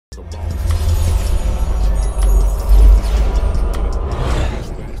Huss.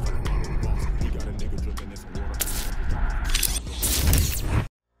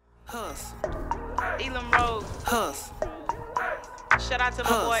 Elam Rose. Huss. Shout out to my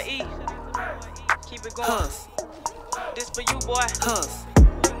boy E. Keep it going. Huss. This for you, boy. Huss.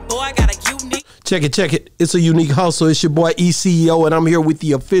 Boy, I got a unique. Check it. It's a unique hustle. It's your boy ECEO, and I'm here with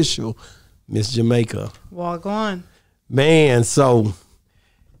the official Miss Jamaica. Walk on. Man, so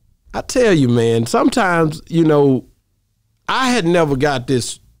I tell you, man, sometimes, you know, I had never got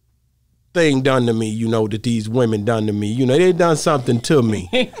this thing done to me, you know, that these women done to me. You know, they done something to me.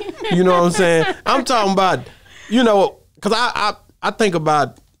 You know what I'm saying? I'm talking about, you know, because I think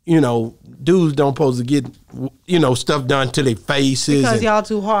about, you know, dudes don't supposed to get, you know, stuff done to their faces. Because y'all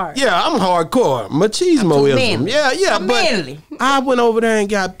too hard. Yeah, I'm hardcore. Machismoism. Yeah, but I went over there and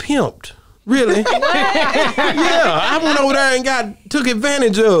got pimped. Really? Yeah, I went over there and took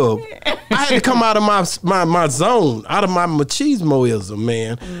advantage of. I had to come out of my zone, out of my machismoism,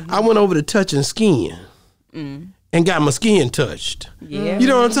 man. I went over to touching skin and got my skin touched. Yeah. You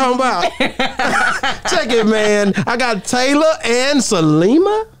know what I'm talking about? Check it, man. I got Taylor and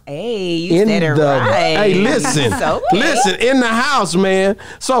Saliymah. Hey, you said it right. Hey, listen. Listen, in the house, man.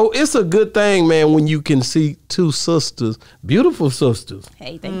 So it's a good thing, man, when you can see two sisters, beautiful sisters.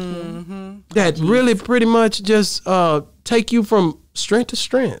 Hey, thank you. That really pretty much just take you from strength to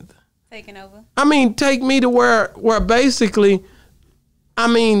strength. Taking over. I mean, take me to where basically, I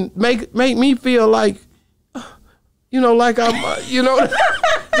mean, make me feel like, you know, like I'm, you know,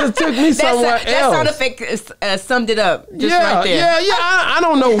 just took me somewhere else. That sound effect summed it up just right there. Yeah. I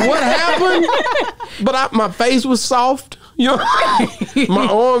don't know what happened, but my face was soft. You know, my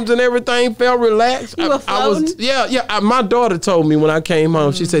arms and everything felt relaxed. You were floating? My daughter told me when I came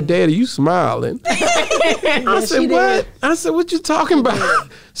home, she said, "Daddy, you smiling." I said, "What?" I said, "What you talking about?"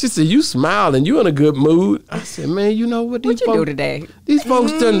 She said, "You smiling. You in a good mood." I said, "Man, you know what these folks do today? These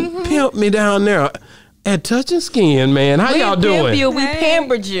folks done pimped me down there." At touching skin, man. How y'all doing? We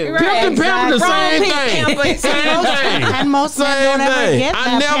pampered you. Right, exactly. The same thing. Same thing. And most men don't ever get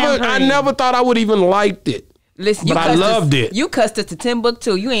that I never thought I would even liked it. Listen, but I loved it. You cussed us to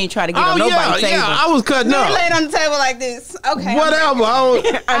Timbuktu. You ain't trying to get on nobody's table. Yeah, I was cutting up. You laid on the table like this. Okay. Whatever.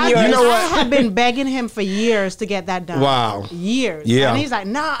 You know what? I have been begging him for years to get that done. Wow. Years. Yeah. And he's like,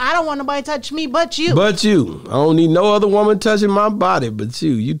 "No, I don't want nobody to touch me but you." But you. I don't need no other woman touching my body but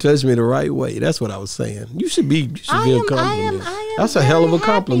you. You touched me the right way. That's what I was saying. You should get a compliment. That's a hell of a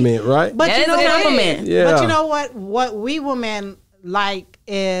compliment, right? But you know a compliment. Yeah. But you know what? What we women like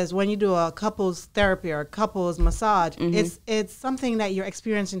is when you do a couples therapy or a couples massage, it's something that you're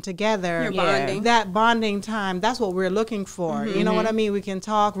experiencing together. You're bonding. That bonding time, that's what we're looking for. You know what I mean? We can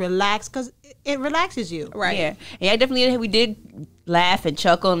talk, relax, because it relaxes you. Right. Yeah, definitely. We did laugh and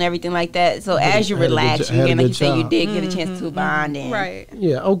chuckle and everything like that. So as you relax, you did get a chance to bond. Right.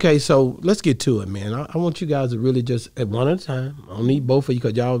 Yeah, okay, so let's get to it, man. I want you guys to really just, at one at a time, I don't need both of you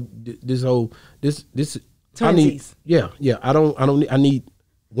because y'all, this Twinsies. I need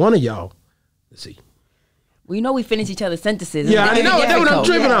one of y'all. Let's see. Well, you know we finish each other's sentences. Yeah, I know. That's what I'm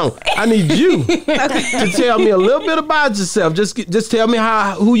tripping on. I need you to tell me a little bit about yourself. Just tell me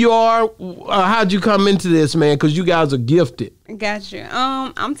who you are. How'd you come into this, man? Because you guys are gifted. Got you.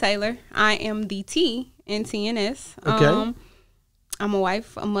 I'm Taylor. I am the T in TNS. Okay. I'm a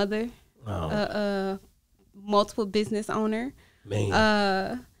wife, a mother, a multiple business owner.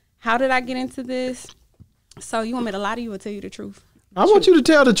 Man. How did I get into this? So you want me to lie to you or tell you the truth? I want you to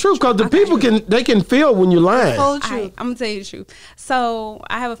tell the truth because the people can feel when you're lying. I'm gonna tell you the truth. So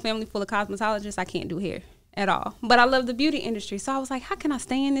I have a family full of cosmetologists. I can't do hair at all, but I love the beauty industry. So I was like, how can I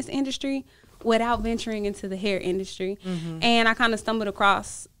stay in this industry without venturing into the hair industry? And I kind of stumbled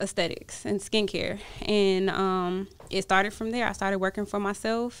across aesthetics and skincare, and it started from there. I started working for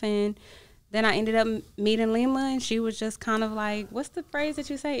myself, and then I ended up meeting Lima, and she was just kind of like, what's the phrase that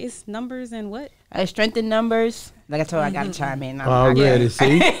you say? It's numbers and what? Strength in numbers. Like I told her, I got to chime in. Already,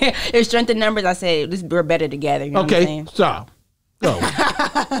 see? It's strength in numbers. I said, we're better together. You know what I'm saying? Stop. Go.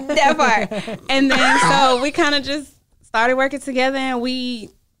 That part. And then, so we kind of just started working together, and we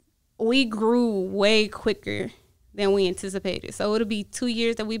grew way quicker than we anticipated. So it'll be 2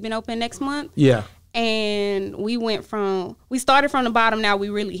 years that we've been open next month. Yeah. And we started from the bottom. Now we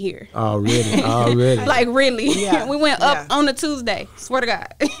really here. Already. Like really. Yeah. We went up on a Tuesday. Swear to God.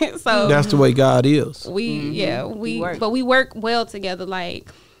 So that's the way God is. We work well together.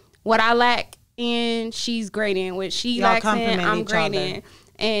 Like what I lack in, she's great in. What she lacks in, I'm great in.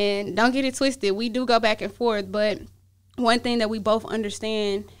 And don't get it twisted. We do go back and forth, but one thing that we both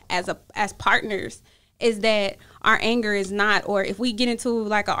understand as partners is that our anger is not, or if we get into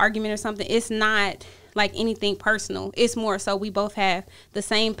like an argument or something, it's not like anything personal. It's more so we both have the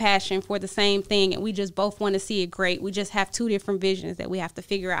same passion for the same thing, and we just both want to see it great. We just have two different visions that we have to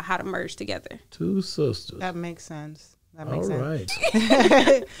figure out how to merge together. Two sisters. That makes sense. That makes All sense.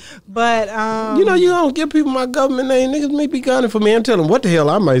 right. But you know, you don't give people my government name. Niggas may be gunning for me and tell them what the hell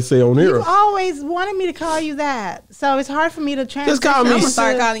I might say on here. you always wanted me to call you that, so it's hard for me to transition. Just call me. I'm gonna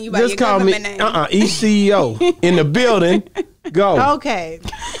start calling you by your government name. ECEO in the building. Go. Okay.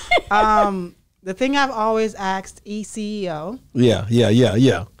 The thing I've always asked ECEO.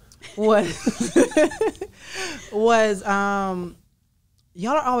 Yeah. was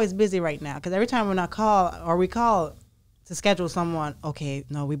y'all are always busy right now, because every time when I call or we call to schedule someone, okay,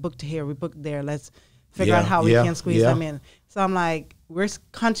 no, we booked here, we booked there, let's figure out how we can squeeze them in. So I'm like, we're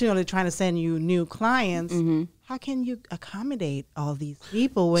continually trying to send you new clients. How can you accommodate all these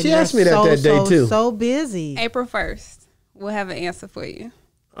people when She you're asked me that day too. so busy? April 1st, we'll have an answer for you.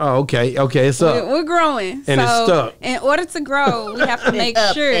 Oh, okay. It's up. We're growing. And it's stuck. In order to grow, we have to make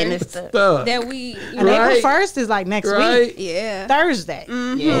sure that we, And April 1st is like next week. Yeah. Thursday.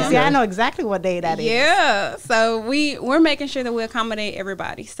 Yeah. See, I know exactly what day that is. Yeah. So we're making sure that we accommodate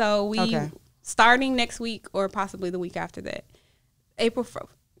everybody. So we starting next week or possibly the week after that. April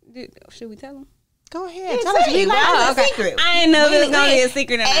 1st. Should we tell them? Go ahead. Tell us. We like a secret. I didn't know this was going to be a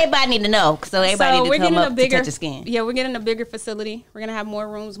secret. Everybody need to know. So everybody need to come up to touch the skin. Yeah, we're getting a bigger facility. We're going to have more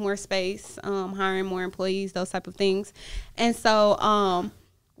rooms, more space, hiring more employees, those type of things. And so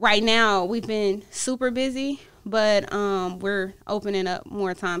right now we've been super busy, but we're opening up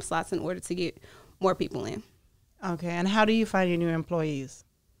more time slots in order to get more people in. Okay. And how do you find your new employees?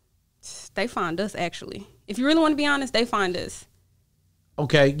 They find us, actually. If you really want to be honest, they find us.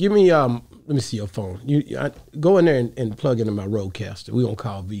 Okay, give me let me see your phone. Go in there and plug into my Rodecaster. We're gonna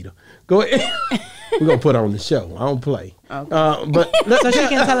call Vita. Go ahead. We're gonna put her on the show. I don't play. Okay. But so she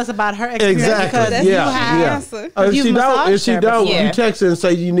can tell us about her experience. Exactly. Yeah. If she don't, you text her and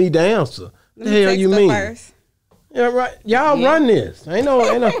say you need the answer. The hell you mean? First. Yeah, right. Y'all run this. Ain't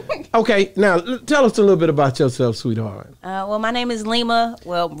no. Okay, now tell us a little bit about yourself, sweetheart. Well, my name is Lima.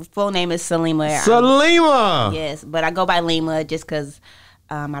 Well, full name is Saliymah. Saliymah. Yes, but I go by Lima just because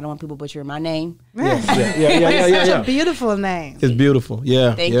I don't want people butchering my name. Yeah. It's such a beautiful name. It's beautiful.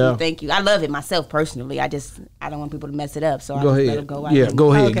 Yeah. Thank you. I love it myself personally. I don't want people to mess it up. So go ahead. Let it go.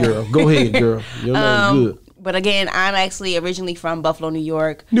 Go ahead, girl. Go ahead, girl. Your name's good. But again, I'm actually originally from Buffalo, New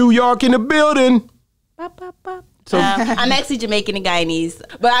York. New York in the building. Bop, bop, bop. So I'm actually Jamaican and Guyanese,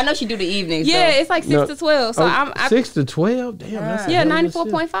 but I know she do the evenings. Yeah, it's like 6 to 12. So I'm 6 to 12. Damn, that's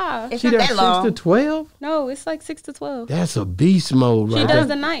 94.5. It's not that long. 6 to 12. No, it's like 6 to 12. That's a beast mode, right? She does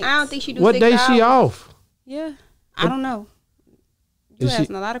the night. I don't think she do. What 6 day hours. she off? Yeah, I don't know. You're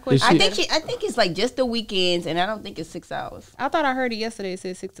asking a lot of questions. I think it's like just the weekends, and I don't think it's 6 hours. I thought I heard it yesterday. It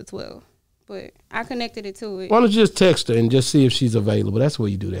said 6 to 12. But I connected it to it. Why don't you just text her and just see if she's available? That's where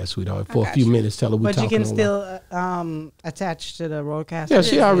you do that, sweetheart. For a few minutes, tell her we're talking. But you can still attach to the Rodecaster.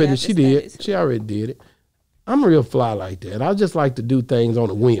 Yeah, she did. She already did it. I'm real fly like that. I just like to do things on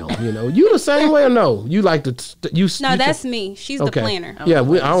a whim. You know, you the same way or no? You like to No, that's me. She's the planner. Yeah, I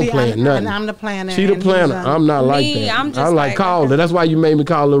don't plan nothing. And I'm the planner. She the planner. I'm not like that. I'm just I like calling. That's why you made me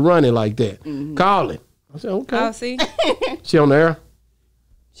call her running like that. Call it. I said okay. Oh, see. She on the air.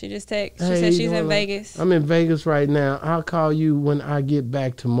 She just texted. She said she's in Vegas. I'm in Vegas right now. I'll call you when I get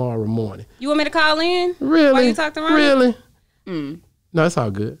back tomorrow morning. You want me to call in? Really? While you talk to Ronnie? Really? No, it's all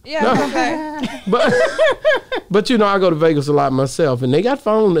good. Yeah, okay. But you know, I go to Vegas a lot myself, and they got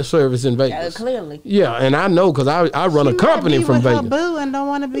phone service in Vegas. Clearly. Yeah, and I know because I run a company from Vegas. Her boo and don't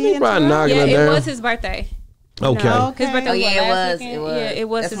want to be in. Yeah, it was his birthday. Okay. No, His birthday was last weekend. It was. Yeah, it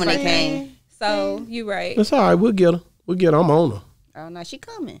was That's his when birthday. they came. So you right. That's all right. We'll get her. I'm on her. Oh no, she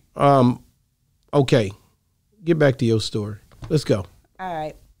coming. Okay. Get back to your story. Let's go. All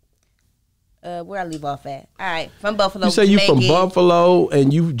right. Where I leave off at? All right, from Buffalo. You say you from Buffalo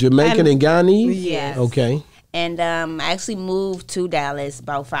and you Jamaican and Guyanese? Yes. Okay. And I actually moved to Dallas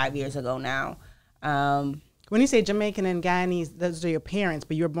about 5 years ago now. When you say Jamaican and Guyanese, those are your parents,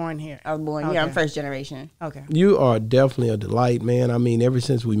 but you were born here. I was born here. I'm first generation. Okay. You are definitely a delight, man. I mean, ever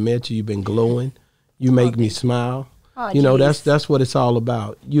since we met you, you've been glowing. You make me smile. Oh, you know, that's what it's all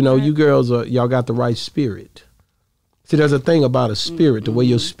about. You know, you girls y'all got the right spirit. See, there's a thing about a spirit, the way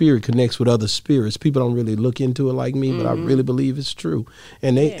your spirit connects with other spirits. People don't really look into it like me, but I really believe it's true.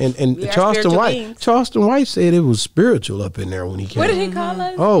 And they and Charleston White said it was spiritual up in there when he came. What did he call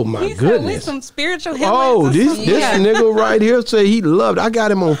us? Oh my goodness! Said we some spiritual healers. Oh, this nigga right here said he loved. I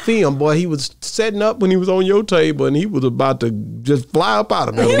got him on film, boy. He was setting up when he was on your table, and he was about to just fly up out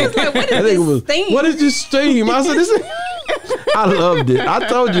of there. He was like, "What is this steam? What is this steam?" I said, "This." I loved it. I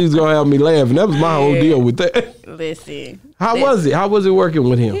told you he was gonna have me laughing. That was my whole deal with that. Listen. How was it? How was it working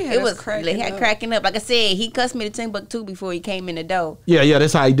with him? It was cracking up. Like I said, he cussed me to Timbuktu before he came in the door. Yeah,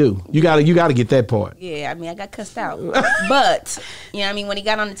 that's how he do. You gotta get that part. Yeah, I mean, I got cussed out. But, you know what I mean, when he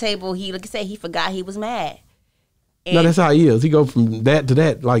got on the table, like I said, he forgot he was mad. And no, that's how he is. He go from that to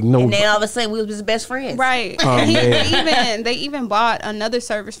that, like no. And then all of a sudden, we was his best friends. Right. Oh, man. They even bought another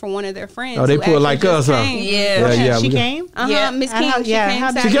service for one of their friends. Oh, they put like us, huh? Yeah. She came? Yeah, Miss King. She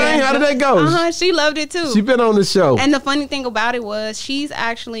came. She came? How did that go? She loved it too. She been on the show. And the funny thing about it was she's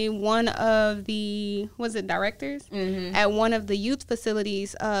actually one of the directors at one of the youth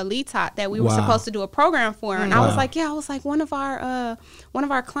facilities, Lee Tot, that we were supposed to do a program for. And I was like, one of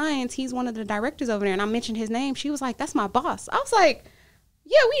our clients, he's one of the directors over there. And I mentioned his name. She was like, that's my boss. I was like,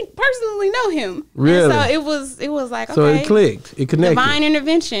 yeah, we personally know him. Really? And so it was like, okay. So it clicked. It connected. Divine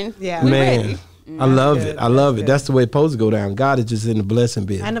intervention. Yeah. Man. I love it. I love it. That's the way it's supposed to go down. God is just in the blessing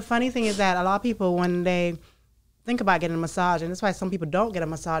business. And the funny thing is that a lot of people, when they think about getting a massage, and that's why some people don't get a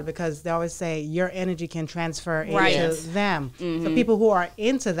massage, because they always say your energy can transfer into them. So people who are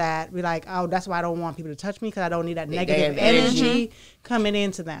into that be like, oh, that's why I don't want people to touch me, because I don't need that negative energy coming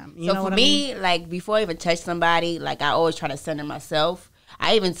into them. You know for what me, I mean? like before I even touch somebody, like I always try to center myself.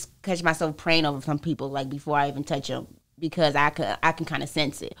 I even catch myself praying over some people, like before I even touch them, because I can kind of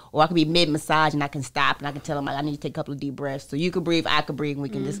sense it. Or I can be mid-massage and I can stop and I can tell them, like, I need to take a couple of deep breaths. So you can breathe, I can breathe, and we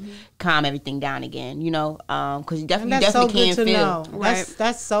can just calm everything down again, you know? Because you definitely can feel. Right.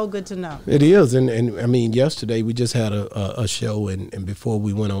 That's so good to know. It is. And I mean, yesterday we just had a show, and before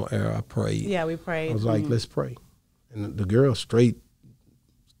we went on air, I prayed. Yeah, we prayed. I was like, let's pray. And the girl straight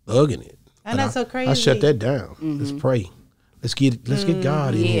thugging it. And that's so crazy. I shut that down. Let's pray. Let's get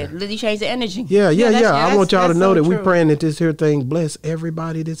God in here. Yeah, let you change the energy. Yeah. I want y'all to know that so we're praying that this here thing bless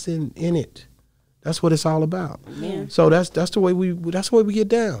everybody that's in it. That's what it's all about. Yeah. So that's the way we get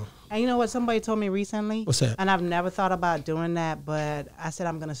down. And you know what somebody told me recently? What's that? And I've never thought about doing that, but I said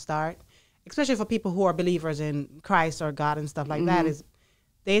I'm going to start. Especially for people who are believers in Christ or God and stuff like that, is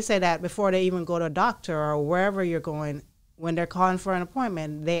they say that before they even go to a doctor or wherever you're going, when they're calling for an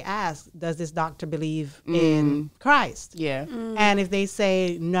appointment, they ask, does this doctor believe in Christ? Yeah. And if they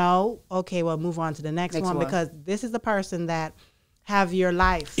say no, okay, well, move on to the next one, because this is the person that have your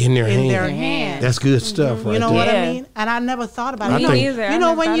life in their hands. That's good stuff, right there. You know what I mean? And I never thought about it. You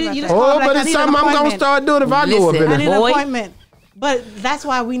know, when you just but it's something I'm going to start doing if I go up in there. I need an appointment. But that's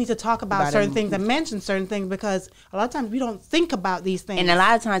why we need to talk about certain things and mention certain things, because a lot of times we don't think about these things. And a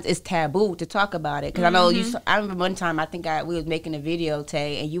lot of times it's taboo to talk about it. Because I know I remember one time, I think we was making a video,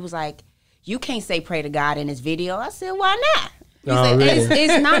 Tay, and you was like, you can't say pray to God in this video. I said, why not?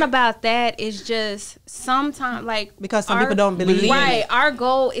 It's not about that. It's just sometimes, like, because some people don't believe. Right. Our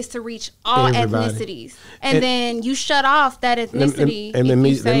goal is to reach all ethnicities, and then you shut off that ethnicity. And let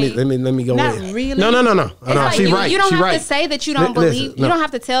me go. Not in. really. No. Like She's right. You don't have right. to say that you don't believe. You don't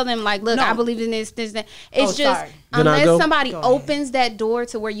have to tell them, like, look, I believe in this, that. It's just unless somebody opens that door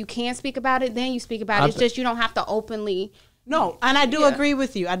to where you can speak about it, then you speak about it. It's just you don't have to openly. No, and I do agree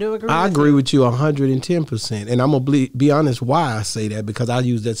with you. I agree with you 110%. And I'm going to be honest why I say that, because I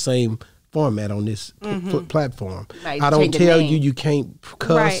use that same format on this platform. Like, I don't tell you can't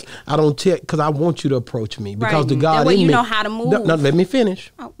cuss. Right. I don't tell, because I want you to approach me. Because the God in me. You know how to move. No, let me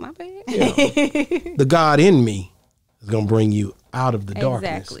finish. Oh, my bad. Yeah. The God in me is going to bring you out of the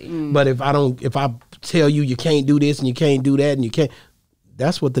darkness. Exactly. But if I tell you can't do this and you can't do that and you can't,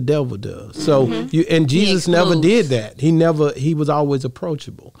 that's what the devil does. So and Jesus never did that. He was always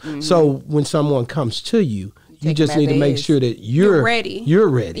approachable. So when someone comes to you, you just need to make sure that you're ready. You're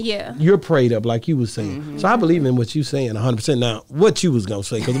ready. Yeah. You're prayed up, like you were saying. So I believe in what you're saying 100%. Now, what you was going to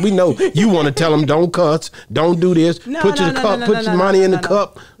say, because we know you want to tell them, don't cuss, don't do this, put your money in the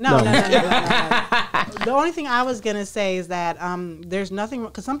cup. No. The only thing I was going to say is that there's nothing,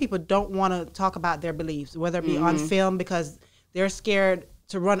 because some people don't want to talk about their beliefs, whether it be on film, because they're scared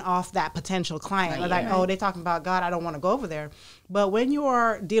to run off that potential client. Oh, they're talking about God, I don't want to go over there. But when you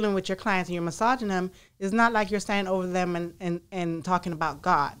are dealing with your clients and you're massaging them, it's not like you're standing over them and talking about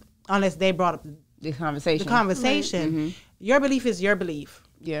God, unless they brought up the conversation. Right. Your belief is your belief.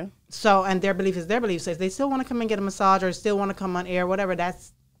 Yeah. So, and their belief is their belief. So if they still want to come and get a massage or still want to come on air, whatever,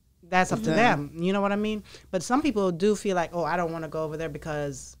 that's that's up to them. You know what I mean? But some people do feel like, oh, I don't want to go over there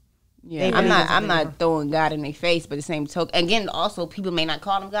because I'm not throwing God in their face, but the same token, again, also people may not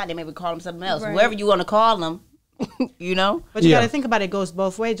call him God, they may call him something else. Right. Whoever you want to call him, you know. But you got to think about it. It goes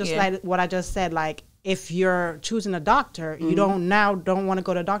both ways, just like what I just said. Like if you're choosing a doctor, you don't want to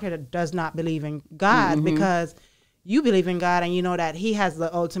go to a doctor that does not believe in God because you believe in God and you know that He has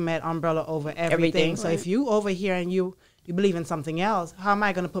the ultimate umbrella over everything. So if you over here and you believe in something else, how am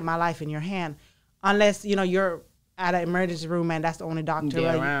I going to put my life in your hand? Unless, you know, you're at an emergency room and that's the only doctor.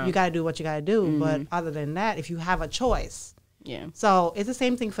 You got to do what you got to do. But other than that, if you have a choice. Yeah. So it's the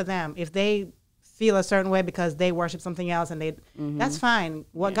same thing for them. If they feel a certain way because they worship something else and that's fine.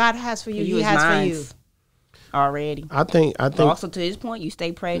 What God has for you, He has for you. Already. I think also to this point, you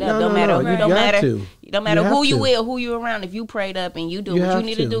stay prayed up. Don't matter who you with or who you around. If you prayed up and you do what you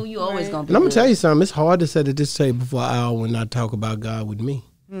need to do, you always gonna be. And I'm gonna tell you something. It's hard to sit at this table for an hour and not talk about God with me.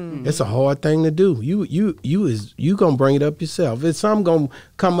 It's a hard thing to do. You gonna bring it up yourself. If something gonna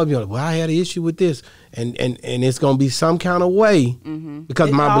come up, you're like, well, I had an issue with this, and it's gonna be some kind of way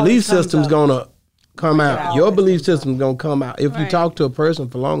because my belief system's gonna come out. Your belief system's gonna come out if you talk to a person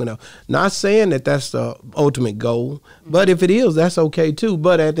for long enough. Not saying that that's the ultimate goal, but if it is, that's okay too.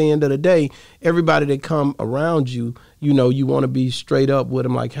 But at the end of the day, everybody that come around you, you know, you want to be straight up with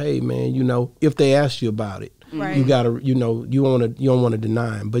them. Like, hey, man, you know, if they ask you about it. You gotta, you know, you don't want to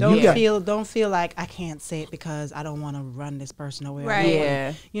deny them, but don't feel like I can't say it because I don't want to run this person away. Right?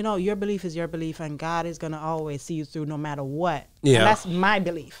 Yeah. You know, your belief is your belief, and God is gonna always see you through, no matter what. Yeah. And that's my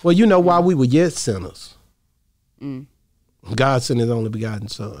belief. Well, you know, while we were yet sinners, God sent His only begotten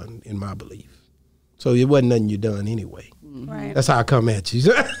Son, in my belief. So it wasn't nothing you done anyway. Right. That's how I come at you.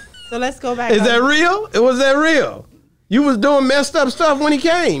 So let's go back. Is that real? Was that real? You was doing messed up stuff when He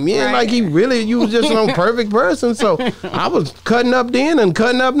came. Yeah, like you was just an perfect person. So I was cutting up then and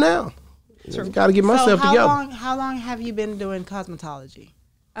cutting up now. Got to get myself together. How long have you been doing cosmetology?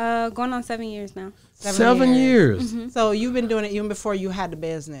 Going on 7 years now. 7 years. So you've been doing it even before you had the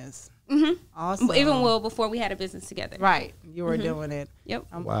business. Awesome. Even before we had a business together. Right. You were doing it. Yep.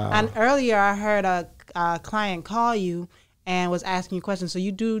 Wow. And earlier I heard a client call you and was asking you questions. So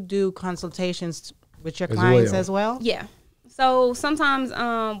you do consultations with your clients as well? Yeah. So sometimes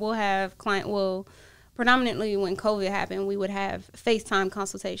we'll have predominantly when COVID happened, we would have FaceTime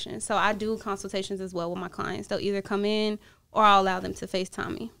consultations. So I do consultations as well with my clients. They'll either come in or I'll allow them to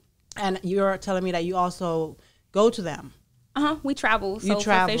FaceTime me. And you're telling me that you also go to them? We travel. So for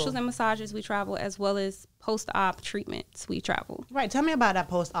facials and massages, we travel, as well as post-op treatments, we travel. Right. Tell me about that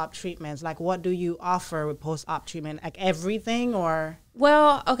post-op treatments. Like, what do you offer with post-op treatment? Like everything, or?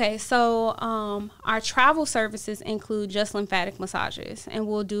 Well, okay. So our travel services include just lymphatic massages, and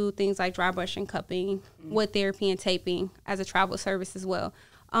we'll do things like dry brushing, cupping, wood therapy, and taping as a travel service as well.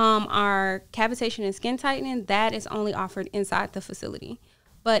 Our cavitation and skin tightening, that is only offered inside the facility.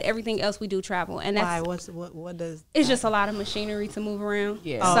 But everything else we do travel, and that's what does it's just a lot of machinery to move around.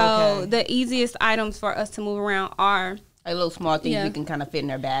 Yeah. So the easiest items for us to move around are like little small things we can kind of fit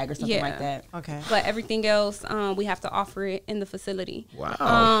in our bag or something like that. Okay. But everything else, we have to offer it in the facility.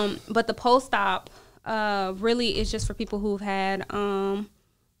 Wow. But the post-op really is just for people who've had. Oh,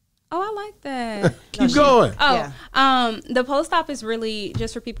 I like that. Keep going. The post-op is really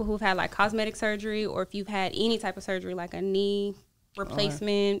just for people who've had like cosmetic surgery, or if you've had any type of surgery like a knee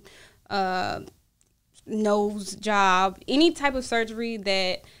replacement, nose job, any type of surgery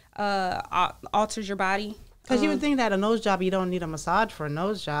that alters your body. Because you would think that a nose job, you don't need a massage for a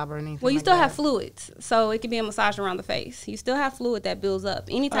nose job or anything. Well, you still have fluids, so it could be a massage around the face. You still have fluid that builds up.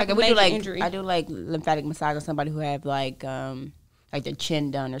 Any type of major injury. I do like lymphatic massage on somebody who have like their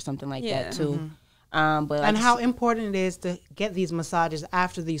chin done or something like that too. But how important it is to get these massages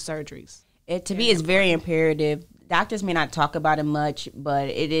after these surgeries? To me, it's very imperative. Doctors may not talk about it much, but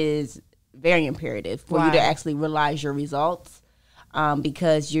it is very imperative for you to actually realize your results,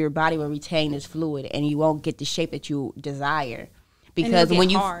 because your body will retain this fluid and you won't get the shape that you desire. Because when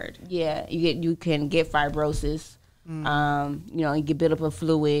you can get fibrosis, you get build up of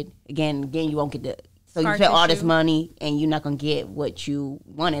fluid. Again, you won't get the. So you spend all this money and you're not gonna get what you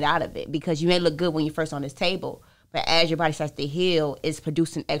wanted out of it, because you may look good when you're first on this table. But as your body starts to heal, it's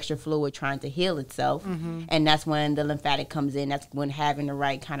producing extra fluid trying to heal itself. And that's when the lymphatic comes in. That's when having the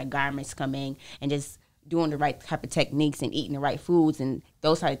right kind of garments come in, and just doing the right type of techniques and eating the right foods and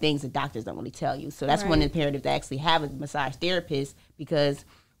those type of things that doctors don't really tell you. So that's one imperative to actually have a massage therapist, because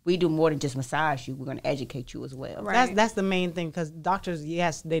we do more than just massage you. We're going to educate you as well. Right. That's the main thing, because doctors,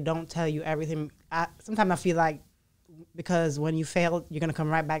 yes, they don't tell you everything. Sometimes I feel like because when you fail, you're gonna come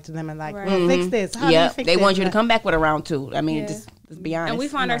right back to them and like, well, fix this. How do you fix they this? want you to come back with a round 2. I mean, just be honest. And we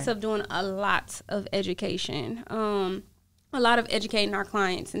find ourselves doing a lot of education. A lot of educating our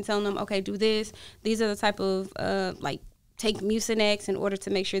clients and telling them, okay, do this. These are the type of take Mucinex in order to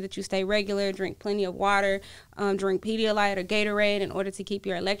make sure that you stay regular, drink plenty of water, drink Pedialyte or Gatorade in order to keep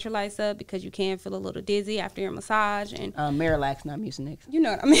your electrolytes up because you can feel a little dizzy after your massage. And Miralax, not Mucinex. You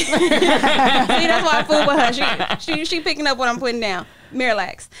know what I mean? See, that's why I fool with her. She picking up what I'm putting down.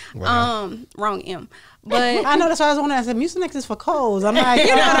 Miralax. Wow. Wrong M. But I know that's why I was wondering. I said Mucinex is for colds. I'm like, you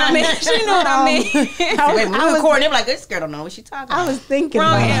know what I mean? She knew what I mean. I was recording. Like, this girl don't know what she talking about. I was thinking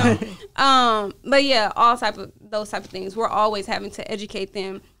about it. But yeah, those type of things. We're always having to educate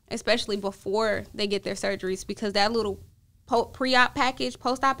them, especially before they get their surgeries, because that little pre-op package,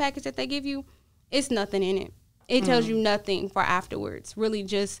 post-op package that they give you, it's nothing in it. It tells you nothing for afterwards. Really,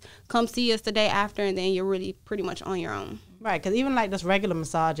 just come see us the day after, and then you're really pretty much on your own. Right, because even like this regular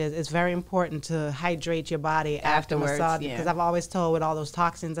massages, it's very important to hydrate your body after massage. Because I've always told with all those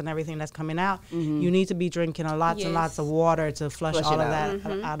toxins and everything that's coming out, you need to be drinking lots and lots of water to flush all of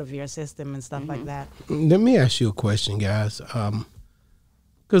that out of your system and stuff like that. Let me ask you a question, guys.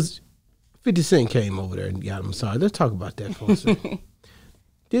 Because 50 Cent came over there and got a massage. Let's talk about that for a second.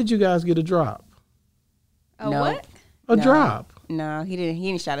 Did you guys get a drop? No. What? A drop? No, he didn't. He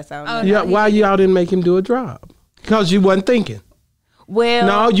didn't shout us out. Oh, yeah, why y'all didn't make him do a drop? Because you wasn't thinking. Well,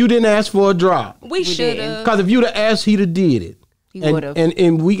 no, you didn't ask for a drop. We should have. Because if you'd have asked, he'd have did it. He would have.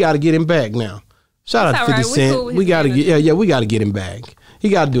 And we got to get him back now. Shout out to 50 Cent. We got to get we got to get him back. He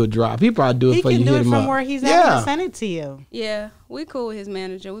got to do a drop. He probably do it before you hit him up. He can do it from where he's at and send it to you. Yeah, we cool with his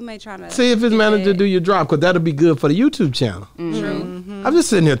manager. We may try to see if his manager do your drop, because that'll be good for the YouTube channel. True. I'm just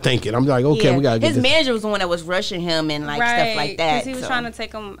sitting here thinking. I'm like, okay, we got to get his manager was the one that was rushing him and like stuff like that. Because he was trying to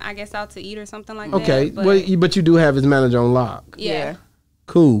take him, I guess, out to eat or something like that. Okay, but you do have his manager on lock. Yeah.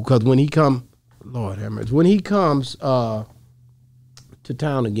 Cool, because when he Lord have mercy, when he comes to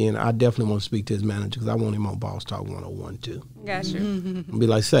town again, I definitely want to speak to his manager, because I want him on Boss Talk 101 too. Gotcha. Be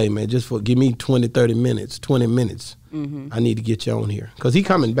like, say, man, give me 20 minutes. I need to get you on here, because he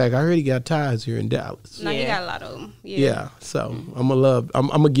coming back. I heard he got ties here in Dallas. No, he got a lot of them. Yeah, so I'm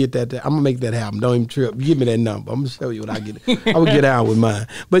gonna get that. I'm gonna make that happen. Don't even trip. Give me that number. I'm gonna show you what I get. I will get out with mine.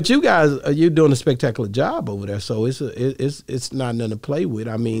 But you guys, you're doing a spectacular job over there. So it's not nothing to play with.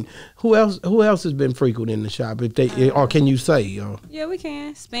 I mean, who else has been frequenting the shop? If they or can you say? Yeah, we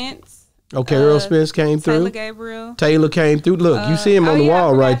can. Spence. Okay, Earl Spence came through. Taylor Gabriel. Taylor came through. Look, you see him on the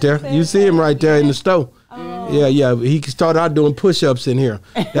wall right there. You see him right there in the store. Yeah. He started out doing push-ups in here.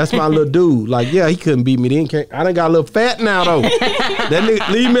 That's my little dude. Like, he couldn't beat me then. I done got a little fat now, though. That nigga,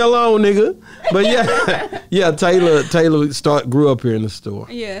 leave me alone, nigga. But Taylor grew up here in the store.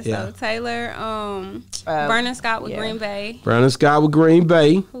 Yeah, so Taylor, Vernon Scott with Green Bay. Vernon Scott with Green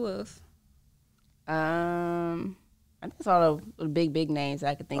Bay. Who else? I think it's all the big names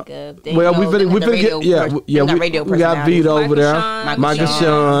I could think of. We got Vita over there. Michael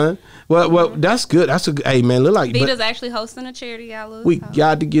Sean. Well, that's good. Hey man, look like Vita's actually hosting a charity gala. We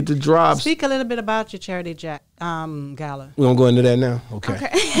got to get the drops. Speak a little bit about your charity gala. We're gonna go into that now. Okay.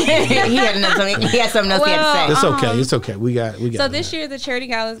 he had something else he had to say. It's okay. We got. So this year the charity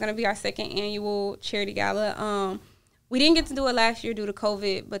gala is gonna be our second annual charity gala. We didn't get to do it last year due to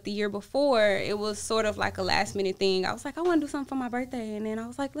COVID, but the year before, it was sort of like a last-minute thing. I was like, I want to do something for my birthday, and then I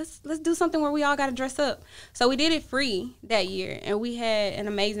was like, let's do something where we all got to dress up. So we did it free that year, and we had an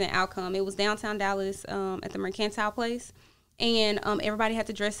amazing outcome. It was downtown Dallas at the Mercantile Place, and everybody had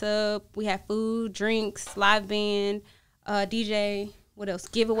to dress up. We had food, drinks, live band, DJ. What else?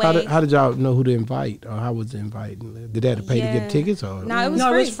 Giveaways. How did y'all know who to invite, or how was the invite? Did they have to pay to get tickets, or no? It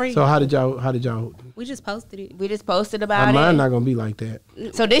was free. So how did y'all? We just posted it. We just posted about it. Mine not gonna be like that.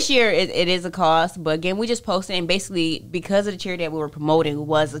 So this year it is a cost, but again we just posted, and basically because of the charity that we were promoting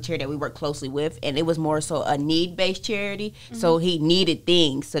was a charity that we worked closely with, and it was more so a need-based charity. Mm-hmm. So he needed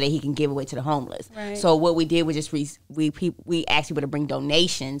things so that he can give away to the homeless. Right. So what we did was just we asked people to bring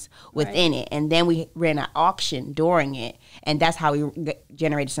donations within it, and then we ran an auction during it, and that's how we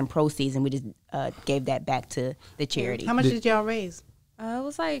generated some proceeds, and we just gave that back to the charity. How much did y'all raise? It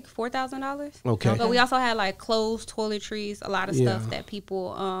was like $4,000. Okay. But we also had like clothes, toiletries, a lot of stuff that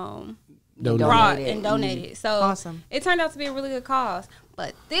people donated. brought and donated. So awesome. It turned out to be a really good cause.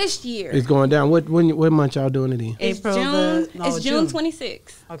 But this year it's going down. What month y'all doing it in? April. It's June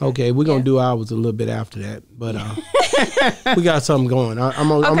 26th. Okay, we're gonna do ours a little bit after that, but we got something going.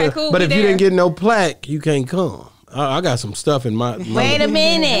 Cool. But if you didn't get no plaque, you can't come. I got some stuff in my. Wait a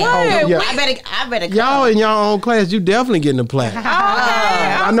minute. I better. Y'all in your own class, you definitely getting a plaque.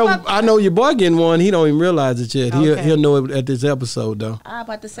 I know your boy getting one. He don't even realize it yet. Okay. He'll know it at this episode though. I'm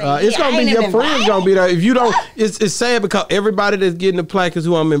about to say it's gonna be your friends gonna be there. If you don't, it's sad because everybody that's getting the plaque is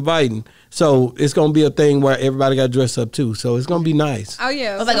who I'm inviting. So it's gonna be a thing where everybody got dressed up too. So it's gonna be nice. Oh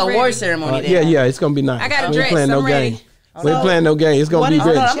yeah, it's like a war ceremony. Yeah, it's gonna be nice. I got a we dress. Playing no game. We ain't playing no game. It's gonna be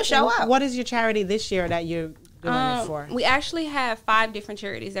great. I'm gonna show up. What is your charity this year that you're doing it for? We actually have 5 different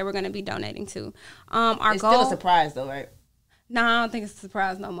charities that we're going to be donating to. Our it's goal, still a surprise though, right? No, I don't think it's a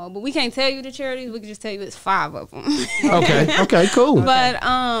surprise no more. But we can't tell you the charities. We can just tell you it's 5 of them. Okay, cool. But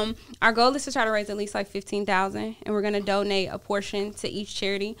our goal is to try to raise at least like $15,000, and we're going to donate a portion to each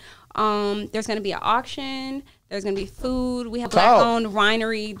charity. There's going to be an auction. There's going to be food. We have a black-owned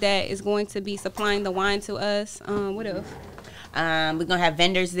winery that is going to be supplying the wine to us. What else? We're going to have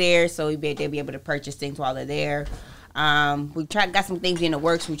vendors there, so they'll be able to purchase things while they're there. Got some things in the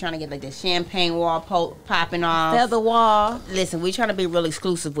works. We're trying to get like the champagne wall popping off. Feather wall. Listen, we're trying to be real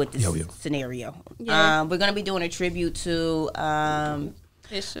exclusive with this scenario. Yeah. We're going to be doing a tribute to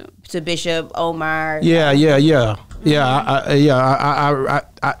Bishop Omar.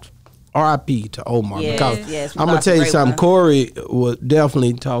 R.I.P. to Omar. Yes, I'm gonna tell you something. Corey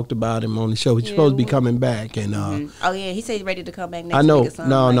definitely talked about him on the show. He's supposed to be coming back, and oh yeah, he said he's ready to come back next week. I know. Or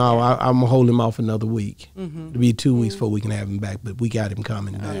something I'm that. gonna hold him off another week. It'll be 2 weeks before we can have him back, but we got him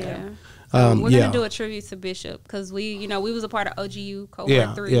coming back. Yeah. We're gonna do a tribute to Bishop because we was a part of OGU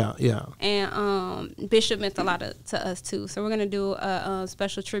cohort 3. Yeah. And Bishop meant a lot to us too. So we're gonna do a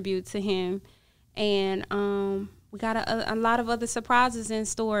special tribute to him, and we got a lot of other surprises in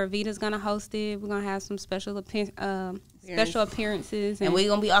store. Vita's gonna host it. We're gonna have some special appearances, and we're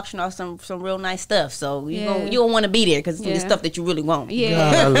gonna be auctioning off some real nice stuff. So you don't want to be there because it's stuff that you really want.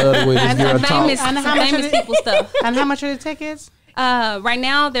 Yeah, God, I love the way this girl talks. And how famous people stuff. And how much are the tickets? Right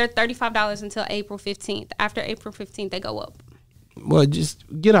now they're $35 until April 15th. After April 15th, they go up. Well, just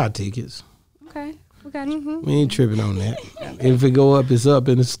get our tickets. Okay. We got you. We ain't tripping on that. If it go up, it's up,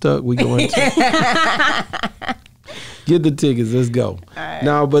 and it's stuck, we going to. Get the tickets. Let's go. Right.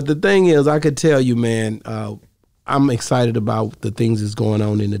 Now, but the thing is, I could tell you, man, I'm excited about the things that's going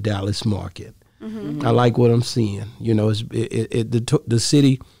on in the Dallas market. I like what I'm seeing. You know, the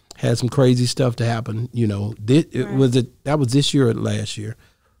city had some crazy stuff to happen. You know, that was this year or last year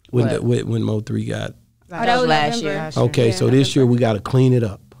when Mo3 got. That was last year. Okay, so this year we got to clean it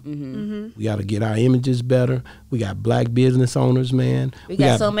up. We got to get our images better. We got black business owners, man. We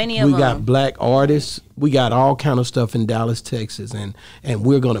got so many of them. We got black artists. We got all kind of stuff in Dallas, Texas, and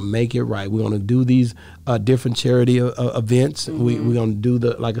we're going to make it right. We're going to do these different charity events. We're going to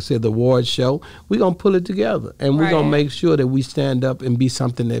do like I said, the award show. We're going to pull it together, and we're going to make sure that we stand up and be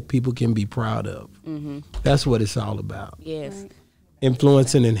something that people can be proud of. That's what it's all about. Yes.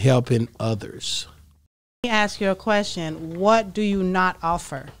 Influencing and helping others. Let me ask you a question. What do you not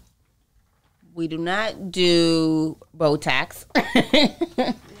offer? We do not do Botox.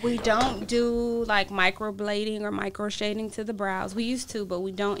 We don't do like microblading or micro shading to the brows. We used to, but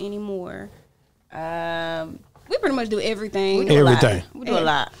we don't anymore. We pretty much do everything. We do a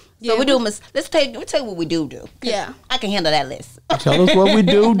lot. So we do. Let's tell you what we do. Yeah, I can handle that list. Tell us what we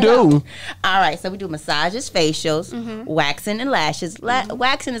do. All right, so we do massages, facials, waxing, and lashes.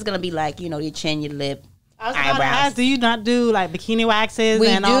 Waxing is gonna be like your chin, your lip. I was about to ask, do you not do like bikini waxes? We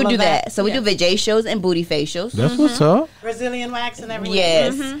and do all of that. So we do vajacials and booty facials. That's what's up. Brazilian wax and everything.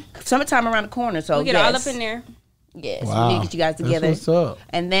 Yes. Summertime around the corner, so we get all up in there. Yes. Wow. We need to get you guys together. That's what's up.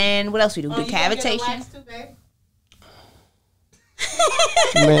 And then what else we do? Do cavitation.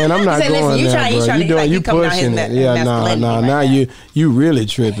 Man, I'm not going there, bro. You pushing it. Yeah, now you really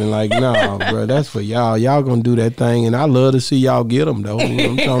tripping. Like, no, bro, that's for y'all. Y'all gonna do that thing, and I love to see y'all get them, though. You know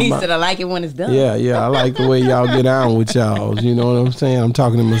what I'm talking about? He said, I like it when it's done. Yeah, I like the way y'all get on with y'all. You know what I'm saying? I'm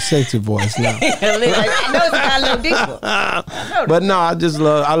talking in my sexy voice now. I know it's got a little deeper. But no, I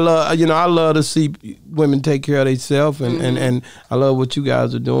love to see women take care of themselves, and I love what you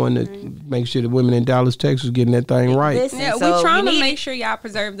guys are doing to make sure the women in Dallas, Texas, getting that thing right. Listen, we're trying to make sure y'all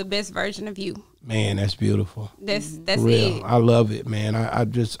preserve the best version of you. Man, that's beautiful. That's real. it. I love it, man. I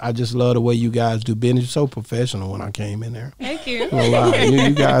just love the way you guys do business. So professional when I came in there. Thank you.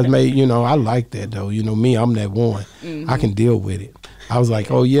 You guys made, I like that though. Me, I'm that one. I can deal with it. I was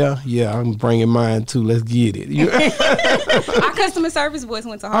like, oh yeah, I'm bringing mine too. Let's get it. Our customer service boys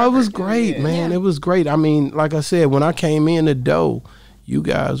went to Harvard. Oh, it was great, man. It was great. I mean, like I said, when I came in the door, you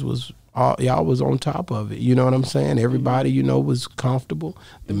guys y'all was on top of it. You know what I'm saying? Everybody, was comfortable.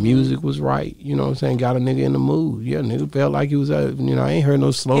 The music was right. You know what I'm saying? Got a nigga in the mood. Yeah, nigga felt like he was, I ain't heard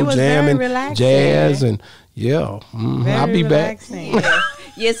no slow jam and jazz and I'll be relaxing. back.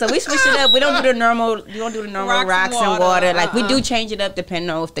 Yeah, so we switch it up. We don't do the normal. We don't do the normal rocks and water. Like we do change it up depending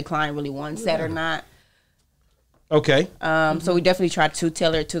on if the client really wants that or not. Okay. So we definitely try to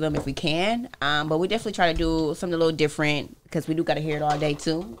tailor it to them if we can. But we definitely try to do something a little different because we do got to hear it all day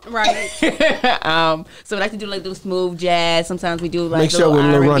too. Right. So we like to do like little smooth jazz. Sometimes we do like make sure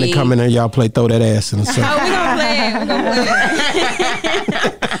when Lil Ronnie come in there, y'all play Throw That Ass in the song. Oh, we gonna play it. We gonna play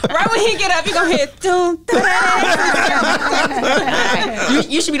it. Right when he get up, you gonna hear dun, dun, dun.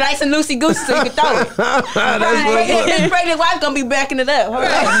 You should be nice and loosey goosey so you can throw it. His pregnant wife gonna be backing it up.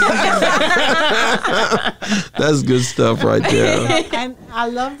 That's good stuff right there. And I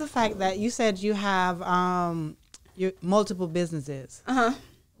love the fact that you said you have your multiple businesses.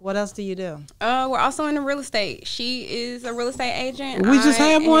 What else do you do? We're also in the real estate. She is a real estate agent. We just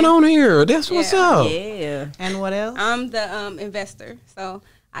have one on here. That's what's up. Yeah. And what else? I'm the investor. So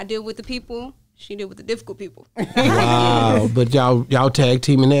I deal with the people. She deal with the difficult people. Wow. But y'all tag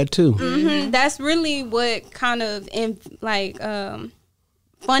teaming that too. Mm-hmm. That's really what kind of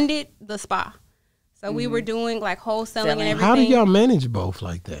funded the spa. So we were doing like wholesaling and everything. How do y'all manage both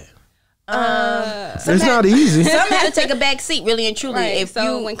like that? It's not easy. Some had to take a back seat, really and truly. Right.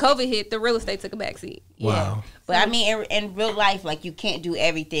 When COVID hit, the real estate took a back seat. Wow. Yeah. But I mean, in real life, like you can't do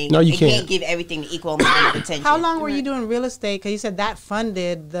everything. No, you can't. Can't give everything the equal amount of attention. How long were you doing real estate? Because you said that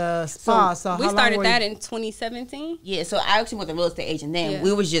funded the spa. So we started that in 2017. Yeah, so I actually was a real estate agent then. Yeah.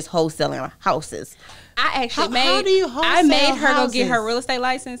 We was just wholesaling houses. I actually how do you wholesale I made her houses? go get her real estate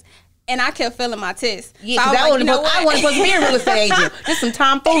license. And I kept failing my test. Yeah, because I wasn't supposed to be a real estate agent. Just some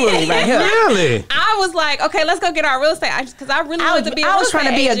tomfoolery right here. Really? I was like, okay, let's go get our real estate because I really wanted to be a real estate agent. I was trying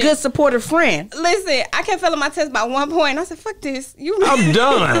to be a good supportive friend. Listen, I kept failing my test by 1 point. I said, fuck this. I'm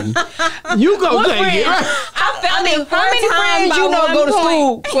done. You go take it. I mean, how many friends you know go to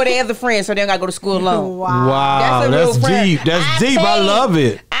school for their other friends so they don't got to go to school alone? Wow. That's deep. That's deep. I love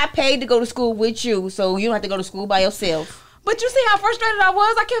it. I paid to go to school with you so you don't have to go to school by yourself. But you see how frustrated I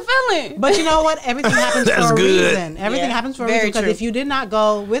was? I kept failing. But you know what? Everything happens for a reason. Everything happens for a reason. Because if you did not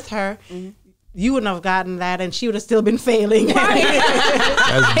go with her, you wouldn't have gotten that, and she would have still been failing. Right.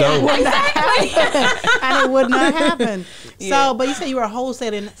 That's dope. And it would not happen. Yeah. So, but you said you were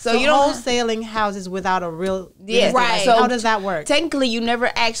wholesaling. So you wholesaling houses without a real. Yeah, right. So how does that work? Technically, you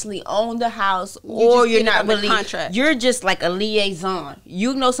never actually own the house, or you're not really. Contract. You're just like a liaison.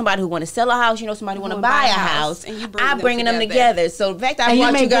 You know somebody who want to sell a house. You know somebody who want to buy a house. And you bringing them together. So the fact that I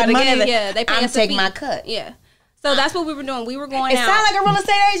want you guys together, I'm taking my cut. Yeah. So that's what we were doing. We were going out. It sounds like a real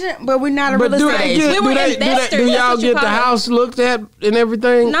estate agent, but we're not a real estate agent. We were investors. Do y'all get the house looked at and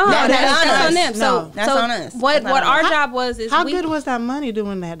everything? No, that's on them. So that's on us. What our job was is how good was that money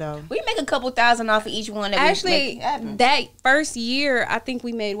doing that though? We make a couple thousand off of each one. Actually, that first year, I think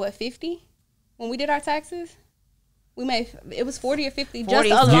we made 50 when we did our taxes. We made it was 40 or 50 just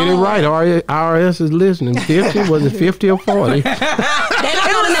alone. Get it right. IRS is listening. 50 was it 50 or 40? They don't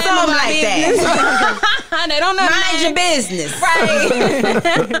know something like that. They don't know. Mind your business,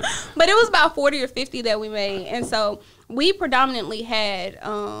 right? But it was about 40 or 50 that we made, and so we predominantly had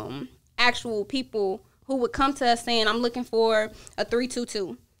actual people who would come to us saying, "I'm looking for a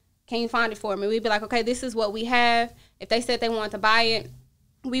 322. Can you find it for me?" We'd be like, "Okay, this is what we have." If they said they wanted to buy it,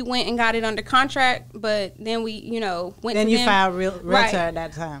 we went and got it under contract, but then we, went then to you them. filed realtor at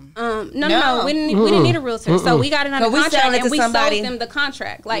that time. No. We didn't need a realtor. So we got it under contract and we sold them the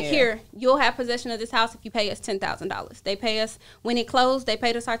contract. Like, here, you'll have possession of this house if you pay us $10,000. They pay us, when it closed, they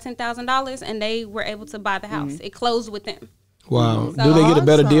paid us our $10,000 and they were able to buy the house. It closed with them. Wow. So, do they get a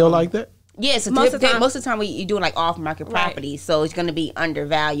better deal like that? Yes, most of the time you do like off market property, so it's going to be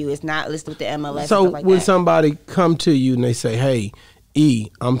undervalued. It's not listed with the MLS. So stuff like when that. somebody come to you and they say, "Hey,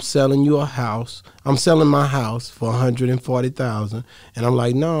 I'm selling you a house. I'm selling my house for $140,000," and I'm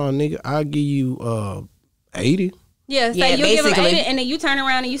like, "No, nigga, I'll give you 80." Yeah, so you give them 80, and then you turn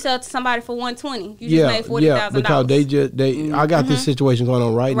around and you sell it to somebody for $120. You just made $40,000. Yeah, because I got this situation going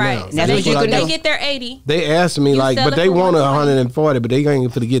on right now. So that's what you can do. They get their 80. They asked me but they want 140, but they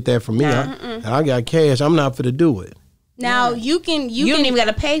ain't for to get that from me. And I got cash. I'm not for to do it. Now you don't even got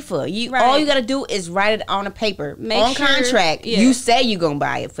to pay for it. All you got to do is write it on a paper on contract. You say you gonna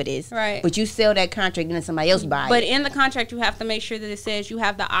buy it for this, right? But you sell that contract and then somebody else buy it. But in the contract, you have to make sure that it says you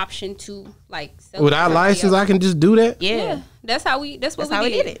have the option to sell without license. I can just do that. Yeah. That's how we did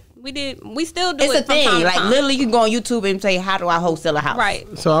it. We still do it's it. It's a thing. Like literally, you can go on YouTube and say, "How do I wholesale a house?" Right.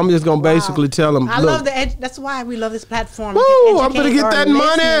 So I'm just gonna basically tell them. I love the edge. That's why we love this platform. Woo! I'm gonna get that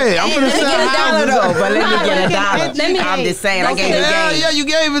money. I'm gonna sell a dollar though. But let me get a dollar. I'm just saying. I gave you a game. Yeah, you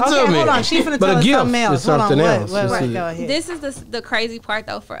gave it to me. Hold on. She's gonna tell us something else. Is something else. Right. Go ahead. This is the crazy part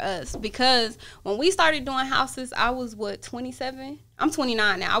though for us, because when we started doing houses, I was 27. I'm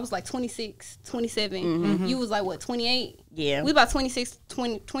 29 now. I was like 26, 27. Mm-hmm. You was like, what, 28? Yeah. We about 26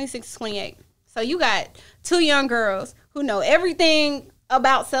 to 28. So you got 2 young girls who know everything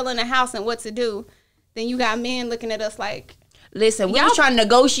about selling a house and what to do. Then you got men looking at us like, listen, we was trying to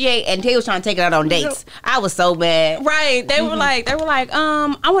negotiate, and they was trying to take it out on dates. I was so mad. Right. They were like,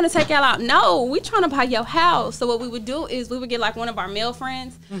 I want to take y'all out. No, we trying to buy your house. So what we would do is we would get like one of our male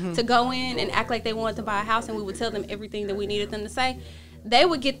friends to go in and act like they wanted to buy a house, and we would tell them everything that we needed them to say. They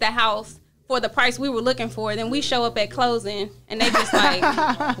would get the house for the price we were looking for. Then we show up at closing, and they just like,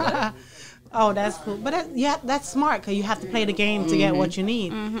 what? Oh, that's cool. But that's smart because you have to play the game to get what you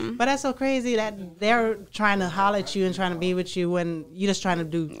need. But that's so crazy that they're trying to holler at you and trying to be with you when you're just trying to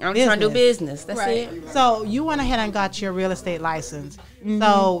do I'm trying to do business. That's it. So you went ahead and got your real estate license.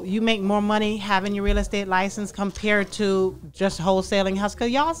 So you make more money having your real estate license compared to just wholesaling house? Because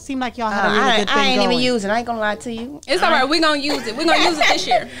y'all seem like y'all had a really good thing I ain't going. even use it. I ain't going to lie to you. It's all right. We're going to use it. We're going to use it this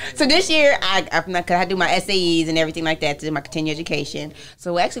year. So this year, I do my SAEs and everything like that to do my continuing education.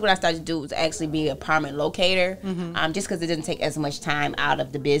 So actually what I started to do was actually be an apartment locator, just because it didn't take as much time out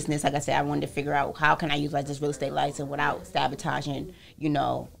of the business. Like I said, I wanted to figure out how can I utilize this real estate license without sabotaging,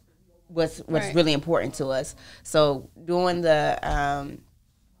 what's really important to us. So doing the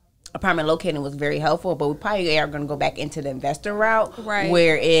apartment locating was very helpful, but we probably are going to go back into the investor route,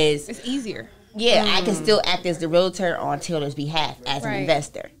 where it's easier. Yeah, I can still act as the realtor on Taylor's behalf as an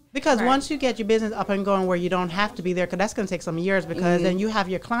investor. Because once you get your business up and going where you don't have to be there, because that's going to take some years, because then you have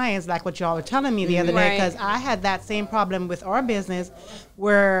your clients, like what y'all were telling me the other day, because I had that same problem with our business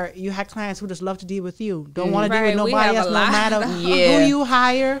where you had clients who just love to deal with you. Don't want to deal with nobody else, no matter who you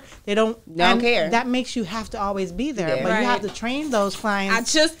hire. They don't care. That makes you have to always be there. But you have to train those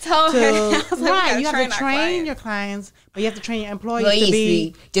clients. I just told her. You have to train your clients, but you have to train your employees to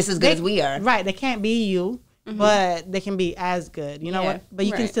be just as good as we are. Right. They can't be you. But they can be as good, you know what? But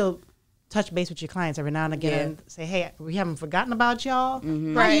you can still touch base with your clients every now and again and say, hey, we haven't forgotten about y'all.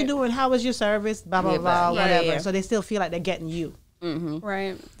 How you doing? How was your service? Blah, blah, blah, whatever. Yeah. So they still feel like they're getting you.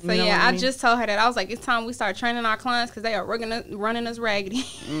 Right. So, I just told her that. I was like, it's time we start training our clients because they are running us raggedy.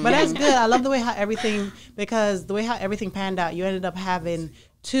 But that's good. I love the way how everything panned out. You ended up having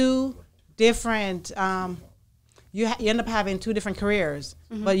 2 different, you end up having 2 different careers,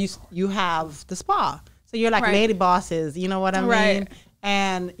 but you have the spa. So you're like lady bosses, you know what I mean?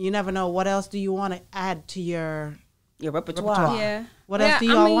 And you never know what else do you want to add to your repertoire. Yeah. What else do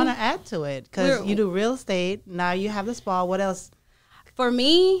you all want to add to it? Because you do real estate. Now you have the spa. What else? For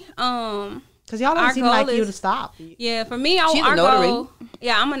me, because y'all don't seem like you to stop. Yeah, for me, She's a notary.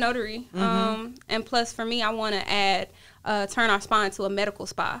 I'm a notary. And plus for me, I want to add, turn our spa into a medical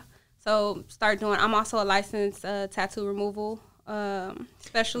spa. So I'm also a licensed tattoo removal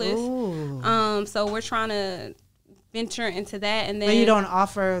specialist. So we're trying to venture into that, and then but you don't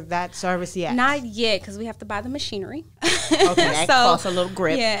offer that service yet. Not yet, because we have to buy the machinery. Okay, that costs a little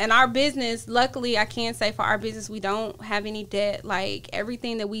grip. Yeah, and our business, luckily, I can say for our business, we don't have any debt. Like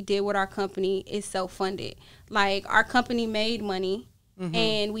everything that we did with our company is self-funded. Like our company made money,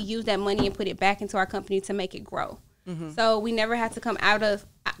 and we used that money and put it back into our company to make it grow. So we never had to come outside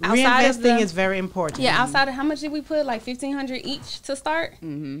reinvesting is very important. Yeah, outside of how much did we put? Like $1,500 each to start.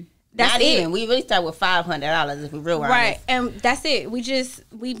 That's not even. We really start with $500 if we real honest. Right, and that's it.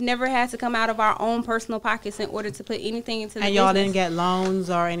 We've never had to come out of our own personal pockets in order to put anything into the business. And y'all didn't get loans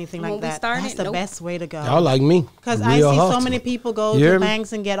or anything like that. That's the best way to go. Y'all like me. Because I see so many people go to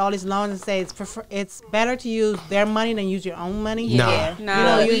banks and get all these loans and say it's better to use their money than use your own money.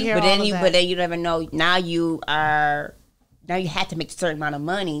 Yeah, you hear but then you never know. Now you have to make a certain amount of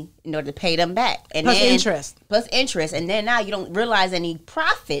money in order to pay them back. And plus interest. And then now you don't realize any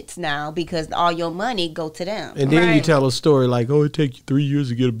profits now because all your money go to them. And then you tell a story like, it takes you 3 years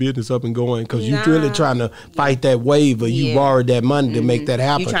to get a business up and going because you're really trying to fight that wave or you borrowed that money to make that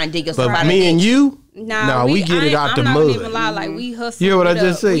happen. You trying to dig yourself out of me and you, we get it out the mud. I'm not even lie. Like we hustle. You hear what I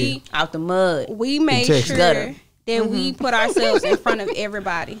just said? Out the mud. We made sure that we put ourselves in front of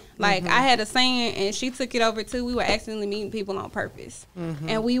everybody. Like I had a saying, and she took it over too. We were accidentally meeting people on purpose,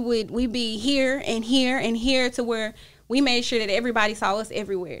 and we'd be here and here and here to where we made sure that everybody saw us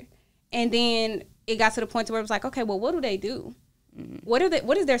everywhere. And then it got to the point where it was like, okay, well, what do they do? What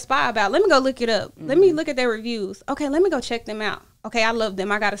is their spa about? Let me go look it up. Let me look at their reviews. Okay, let me go check them out. Okay, I love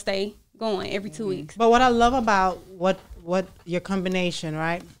them. I got to stay going every 2 weeks. But what I love about what your combination,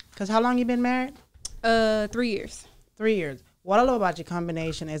 right? Because how long you been married? 3 years. 3 years. What I love about your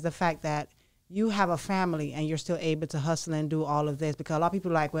combination is the fact that you have a family and you're still able to hustle and do all of this, because a lot of people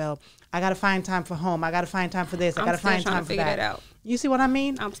are like, well, I got to find time for home. I got to find time for this. I got to find time for that. You see what I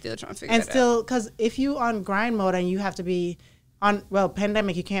mean? I'm still trying to figure that out. And still, because if you on grind mode and you have to be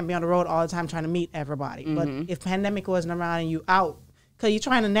pandemic, you can't be on the road all the time trying to meet everybody. But if pandemic wasn't around and you out, because you're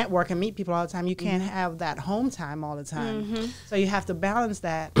trying to network and meet people all the time, you can't have that home time all the time. So you have to balance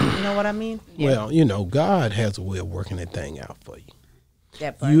that. You know what I mean? Well, you know, God has a way of working that thing out for you.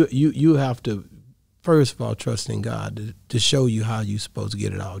 That part. You have to, first of all, trust in God to show you how you're supposed to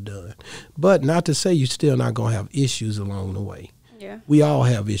get it all done. But not to say you're still not going to have issues along the way. Yeah. We all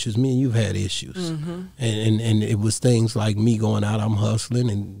have issues. Me and you've had issues. And it was things like me going out, I'm hustling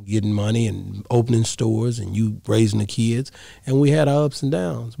and getting money and opening stores and you raising the kids. And we had our ups and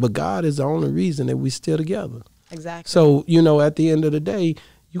downs. But God is the only reason that we're still together. Exactly. So, you know, at the end of the day,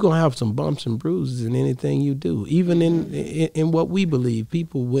 you're going to have some bumps and bruises in anything you do. Even in what we believe,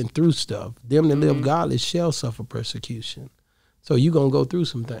 people went through stuff. Them that live godless shall suffer persecution. So you're going to go through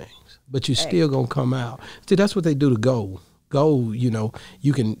some things. But you're still going to come out. See, that's what they do to gold. Gold, you know,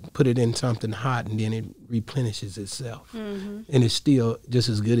 you can put it in something hot and then it replenishes itself. And it's still just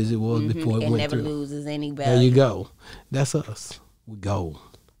as good as it was before it went through. It never loses any value. There you go. That's us. We gold.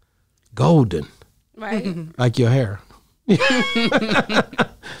 Golden. Right. Like your hair.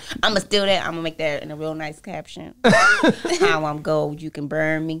 I'm going to steal that. I'm going to make that in a real nice caption. How I'm gold. You can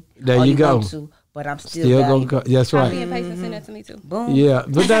burn me. There you go. Want to, but I'm still going to that's right. Copy and paste and send that to me too. Boom. Yeah,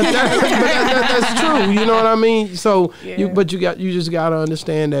 but that's true. You know what I mean? So, you just got to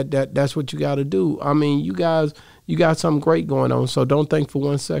understand that's what you got to do. I mean, you guys, you got something great going on. So don't think for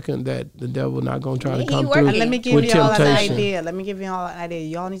 1 second that the devil not going to try to come through. And let me give with you all temptation. an idea. Let me give you all an idea.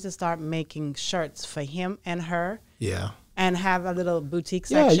 Y'all need to start making shirts for him and her. Yeah. And have a little boutique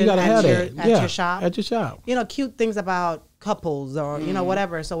Yeah, section you gotta have at that. your shop. At your shop. You know, cute things about couples or, you know,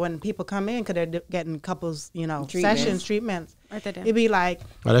 whatever. So when people come in, because they're getting couples, you know, treatments, Write that down. it'd be like,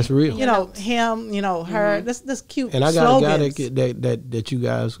 Oh, that's real. you know, him, you know, her, this cute And I got slogans. a guy that you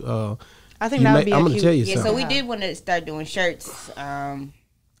guys. I think that would be I'm a gonna cute. tell you Yeah, something. so we did want to start doing shirts.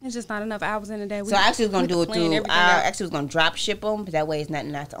 It's just not enough hours in the day. So I actually was going to do it plan through, everything I out. actually was going to drop ship them, but that way it's not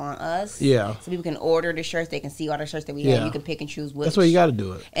on us. Yeah. So people can order the shirts, they can see all the shirts that we Yeah. have, you can pick and choose which. That's why you got to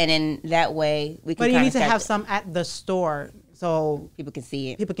do it. And then that way we can But you kinda need to start have some at the store so people can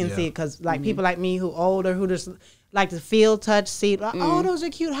see it. people can Yeah. see it. Because like people like me who older, who just like to feel, touch, see, like, oh, those are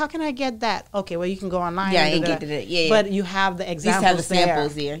cute. How can I get that? Okay, well, you can go online. Yeah, and and do get that. it. Yeah. But you have the At least examples have the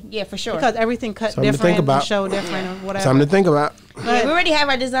samples there. there. Yeah, for sure. Because everything cut Something to different, think about. the show different, or whatever. Something to think about. Yeah, we already have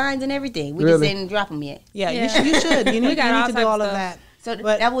our designs and everything. We Really? just didn't drop them yet. Yeah, Yeah. you should. You need, got you all need to do type all of of stuff. that. So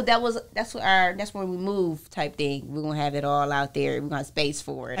But- that's when we move type thing. We're gonna have it all out there. We're gonna have space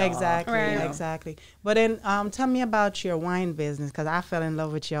for it. all. Exactly, Right. exactly. But then tell me about your wine business, because I fell in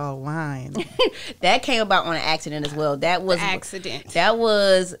love with your wine. That came about on an accident as well. That was Accident. That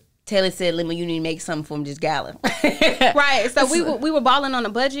was Taylor said, "Lima, you need to make something from this gala." Right. So we were balling on a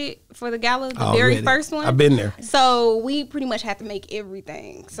budget for the gala, the very Already. first one. I've been there. So we pretty much had to make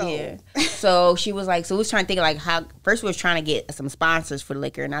everything. So Yeah. So she was like, so we was trying to think like how. First, we was trying to get some sponsors for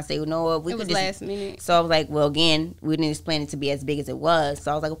liquor, and I said, well, no, what, we it could was just. last minute. So I was like, well, again, we didn't explain it to be as big as it was.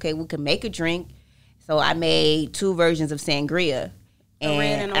 So I was like, okay, we can make a drink. So I made 2 versions of sangria, and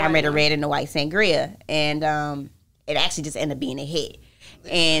red and a I white made a one. red and a white sangria, and it actually just ended up being a hit.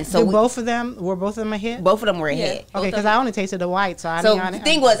 And so Were both of them a hit? both of them were a Yeah. hit. Okay, both because of I only tasted the white, so I So mean, the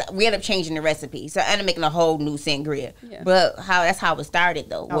thing was, we ended up changing the recipe. So I ended up making a whole new sangria. Yeah. But that's how it started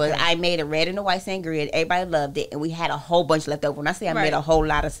though. Was Okay. I made a red and a white sangria. Everybody loved it, and we had a whole bunch left over. When I say I made Right. a whole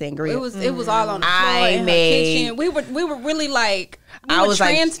lot of sangria, It was all on the floor I in made- her kitchen. We were really like I was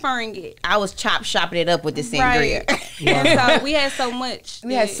like- transferring it. I was chopping it up with the sangria. Right. And so we had so much.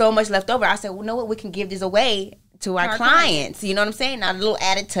 We had so much left over. I said, well, you know what? We can give this away to our Our clients. You know what I'm saying? Now a little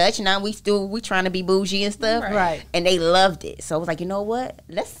added touch. Now we trying to be bougie and stuff. Right. And they loved it. So I was like, you know what?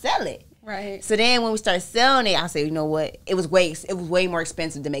 Let's sell it. Right. So then when we started selling it, I said, you know what? It was way more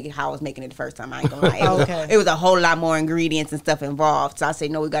expensive to make it how I was making it the first time. I ain't gonna lie. Okay. It was a whole lot more ingredients and stuff involved. So I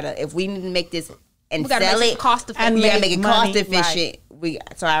said, no, if we need to make this and We gotta sell make it it cost effective. we gotta make it money, cost efficient.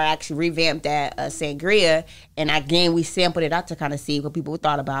 So I actually revamped that sangria, and again we sampled it out to kind of see what people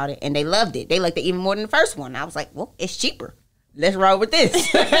thought about it, and they loved it. They liked it even more than the first one. I was like, well, it's cheaper. Let's roll with this.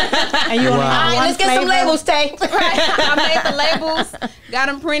 and you only All have right, one let's get some flavor? labels, Tay. I made the labels, got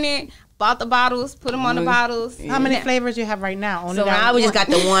them printed, bought the bottles, put them on the bottles. How many flavors you have right now? Only So got now we just one.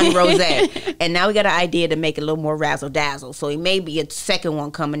 got the one rosé, and now we got an idea to make it a little more razzle dazzle. So it may be a second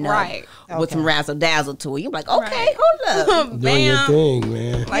one coming up Right. with some razzle dazzle to it. You're like, okay, Right. hold up. Doing your Bam. thing,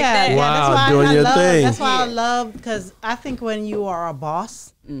 man. Like yeah, that. Wow, that's why doing I your love, thing. That's why I love, because I think when you are a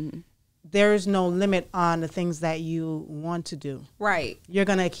boss, there is no limit on the things that you want to do. Right. You're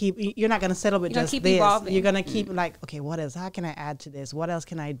not gonna settle with You're gonna just keep this. evolving. You're gonna keep like, okay, what else? How can I add to this? What else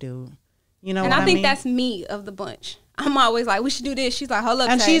can I do? You know And what I think mean? that's me of the bunch. I'm always like, we should do this. She's like, hold up,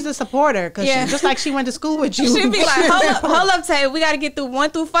 and Tay. she's a supporter because just like she went to school with you. She'd be like, hold up, Tay. We got to get through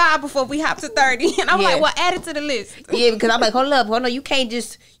 1 through 5 before we hop to 30. And I'm like, well, add it to the list. Yeah, because I'm like, hold up, you can't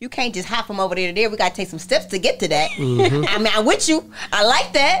just hop from over there to there. We got to take some steps to get to that. Mm-hmm. I mean, I'm with you. I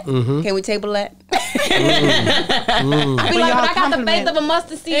like that. Mm-hmm. Can we table that? I be like, but I got the faith of a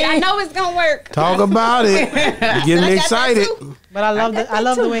mustard seed. I know it's gonna work. Talk about it. You're getting me excited. But I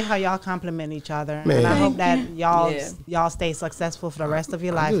love the way how y'all compliment each other, man. And I hope that y'all stay successful for the rest of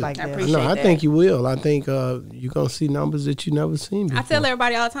your life like this. No, I think you will. I think you're gonna see numbers that you never seen before. I tell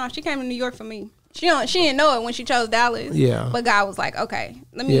everybody all the time. She came to New York for me. She didn't know it when she chose Dallas. Yeah. But God was like, okay,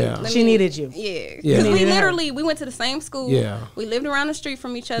 she needed you. Yeah. Because we went to the same school. Yeah. We lived around the street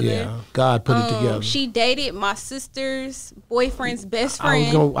from each other. Yeah. God put it together. She dated my sister's boyfriend's best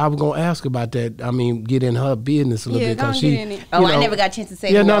friend. I was gonna ask about that. I mean, get in her business a little bit because I never got a chance to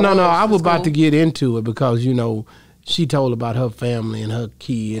say. Yeah, no. I was about to get into it because she told about her family and her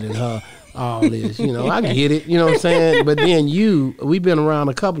kid and her. All this, I get it, you know what I'm saying? But then we've been around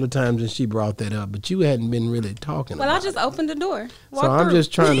a couple of times and she brought that up, but you hadn't been really talking about it. Well, I just opened the door. I'm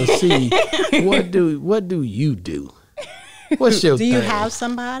just trying to see, what do you do? What's your thing? Do you have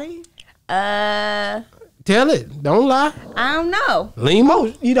somebody? Tell it. Don't lie. I don't know.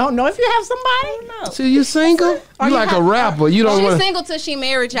 Limo? You don't know if you have somebody? I don't know. So you single? You like a rapper. You don't want She's single till she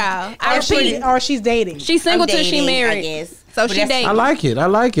married, y'all. Or she's dating. She's single till she married. I guess. So she dating. I like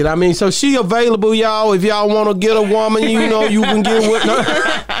it. I mean, so she available, y'all. If y'all want to get a woman, you can get with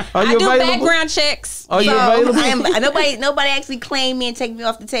her. Are you available? I do background checks. Are you available? Nobody actually claimed me and take me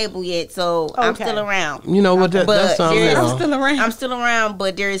off the table yet, so I'm still around. You know what? That's something else. I'm still around,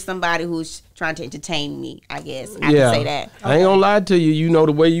 but there is somebody who's trying to entertain me, I guess. I can say that. I ain't gonna lie to you. You know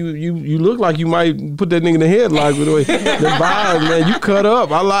the way you look like you might put that nigga in the headlock with the way the vibes, man. You cut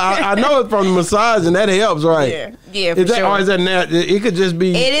up. I know it from the massage and that helps, right? Yeah, for sure. Or is that it could just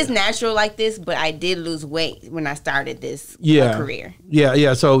be. It is natural like this, but I did lose weight when I started this career.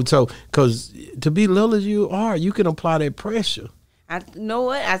 Yeah. So because to be little as you are, you can apply that pressure. I know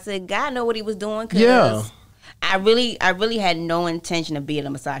what I said. God know what He was doing. Cause I really had no intention of being a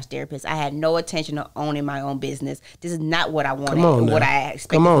massage therapist. I had no intention of owning my own business. This is not what I wanted or what I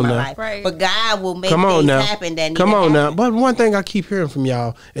expected for my life. Right. But God will make things happen that need to happen. Now. But one thing I keep hearing from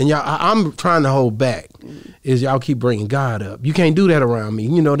y'all, and I'm trying to hold back, is y'all keep bringing God up. You can't do that around me.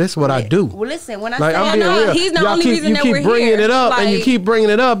 That's what I do. Well, listen, when I say I'm being real, He's the only reason that we're here. You keep bringing it up, and you keep bringing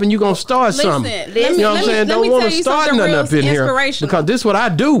it up, and you're going to start something. You know what I'm saying? Don't want to start nothing up in here. Because this is what I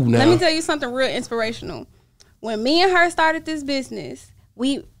do now. Let me tell you something real inspirational. When me and her started this business,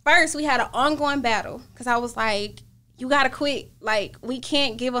 we had an ongoing battle because I was like, you got to quit. Like, we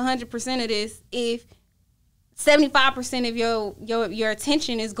can't give 100% of this if 75% of your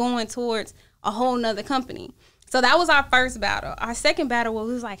attention is going towards a whole nother company. So that was our first battle. Our second battle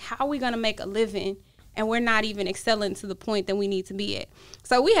was like, how are we going to make a living and we're not even excelling to the point that we need to be at?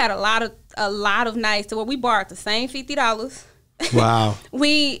 So we had a lot of nights to where we borrowed the same $50. Wow.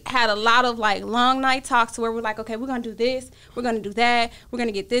 We had a lot of long night talks to where we're like, okay, we're going to do this. We're going to do that. We're going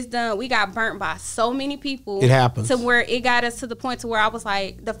to get this done. We got burnt by so many people. It happens. To where it got us to the point to where I was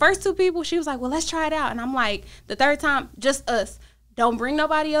like, the first 2 people, she was like, well, let's try it out. And I'm like, the third time, just us. Don't bring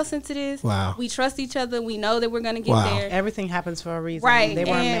nobody else into this. Wow. We trust each other. We know that we're going to get there. Everything happens for a reason. Right. They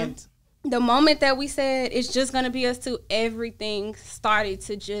weren't meant. The moment that we said it's just going to be us two, everything started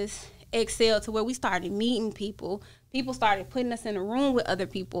to just excel to where we started meeting people. People started putting us in a room with other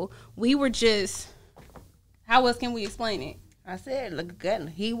people. We were just, how else can we explain it? I said, look good.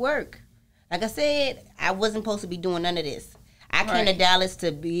 He work. Like I said, I wasn't supposed to be doing none of this. I came to Dallas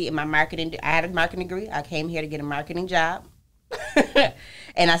to be in my marketing. I had a marketing degree. I came here to get a marketing job.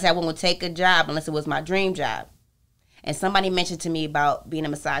 And I said I wouldn't take a job unless it was my dream job. And somebody mentioned to me about being a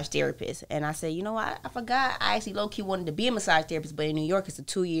massage therapist. And I said, you know what? I forgot. I actually low-key wanted to be a massage therapist, but in New York, it's a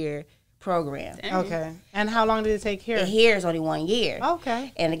 2-year program. Okay. And how long did it take here? Here is only 1 year.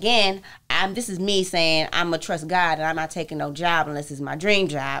 Okay. And again, this is me saying I'm going to trust God and I'm not taking no job unless it's my dream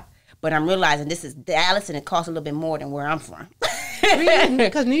job. But I'm realizing this is Dallas and it costs a little bit more than where I'm from. Really?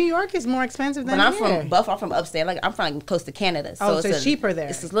 Because New York is more expensive than here. I'm from Buffalo. I'm from upstate. I'm from close to Canada. So it's cheaper there.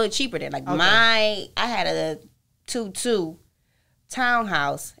 It's a little cheaper there. I had a 2-2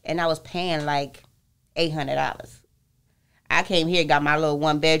 townhouse and I was paying $800. I came here, got my little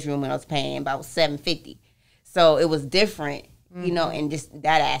 1-bedroom, and I was paying about $750. So it was different, in just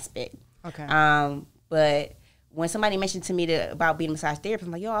that aspect. Okay. But when somebody mentioned to me about being a massage therapist,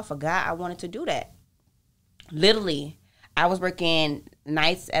 I'm like, I forgot I wanted to do that. Literally, I was working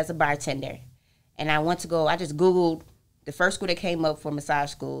nights as a bartender, and I just Googled the first school that came up for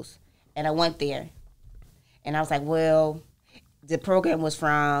massage schools, and I went there. And I was like, well, the program was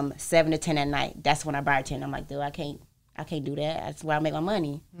from 7 to 10 at night. That's when I bartend. I'm like, dude, I can't do that. That's where I make my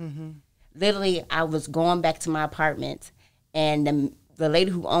money. Literally, I was going back to my apartment, and the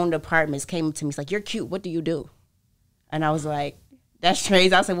lady who owned the apartments came up to me. She's like, you're cute. What do you do? And I was like, that's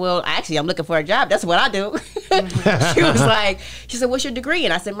crazy. I said, well, actually, I'm looking for a job. That's what I do. She said, what's your degree?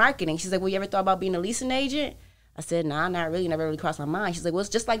 And I said, marketing. She's like, well, you ever thought about being a leasing agent? I said, nah, not really. Never really crossed my mind. She's like, well, it's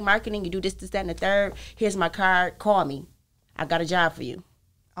just like marketing. You do this, that, and the third. Here's my card. Call me. I got a job for you.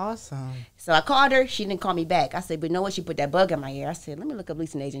 Awesome. So I called her. She didn't call me back. I said, but you know what? She put that bug in my ear. I said, let me look up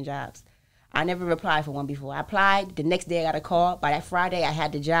leasing agent jobs. I never applied for one before. I applied. The next day I got a call. By that Friday, I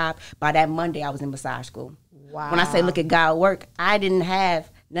had the job. By that Monday, I was in massage school. Wow. When I say look at God work, I didn't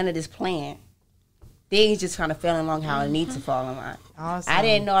have none of this plan. Things just kind of fell along how it needs to fall in line. Awesome. I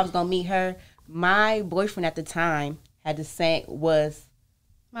didn't know I was going to meet her. My boyfriend at the time was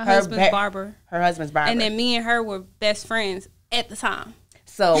my husband's barber. Her husband's barber. And then me and her were best friends at the time.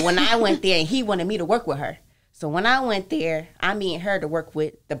 So when I went there, he wanted me to work with her. So when I went there, I meet her to work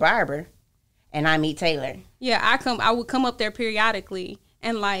with the barber, and I meet Taylor. Yeah, I would come up there periodically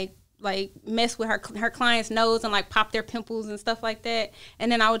and like mess with her client's nose and like pop their pimples and stuff like that.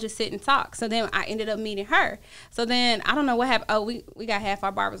 And then I would just sit and talk. So then I ended up meeting her. So then I don't know what happened. Oh, we got half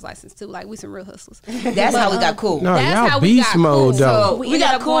our barber's license too. Like we some real hustlers. That's how we got cool. No, That's y'all beast mode though. So we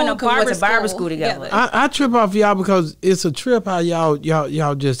got cool and we went to barber school together. I trip off y'all because it's a trip how y'all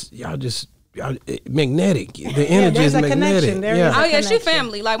just magnetic. The energy is magnetic. She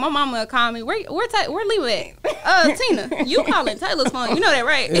family. Like my mama would call me. Where Lee at? Tina, you calling Taylor's phone? You know that,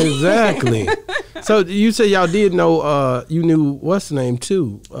 right? Exactly. So you say y'all did know. You knew what's the name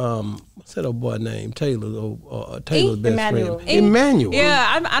too? What's that old boy name? Taylor's best friend. Emmanuel.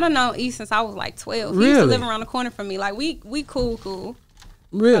 Yeah, I don't know E since I was like 12. He used to live around the corner from me. Like we cool.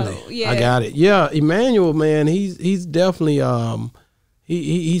 Really? So, yeah. I got it. Yeah, Emmanuel, man, he's definitely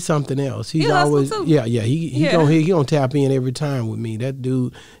he's something else. He's always he gonna tap in every time with me. That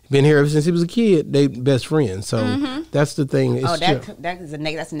dude been here ever since he was a kid. They best friends. So that's the thing. That's the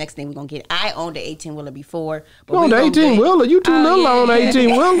next thing we're gonna get. I owned the 18-wheeler before. You owned the 18-wheeler? You too little on the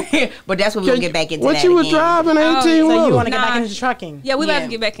 18-wheeler. But that's what we're gonna get back into. What you was driving 18-wheeler? So you want to get back into trucking? Yeah, we about to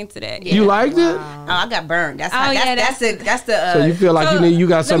get back into that. Yeah. You liked it? Oh, I got burned. That's the. So you feel like you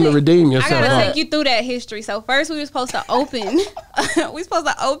got something to redeem yourself. I gotta take you through that history. So first we were supposed to open.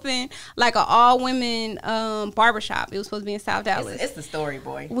 Like an all women barbershop. It was supposed to be in South Dallas. It's the story,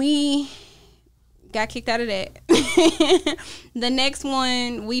 boy. We got kicked out of that. The next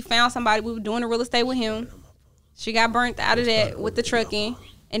one, we found somebody. We were doing the real estate with him. She got burnt out of that with the trucking,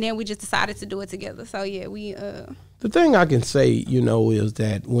 and then we just decided to do it together. So yeah, we. The thing I can say, is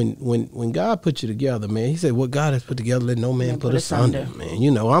that when God put you together, man, He said, "What God has put together, let no man put asunder." Man,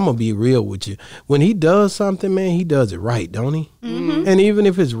 I'm gonna be real with you. When He does something, man, He does it right, don't He? Mm-hmm. And even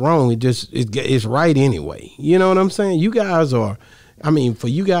if it's wrong, it's right anyway. You know what I'm saying? You guys are. For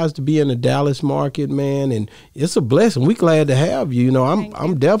you guys to be in the Dallas market, man, and it's a blessing. We glad to have you.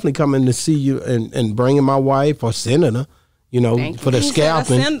 I'm definitely coming to see you and bringing my wife or sending her. For the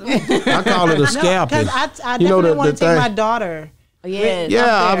scalping. I call it a scalping. Because I definitely want to take my daughter. Yeah,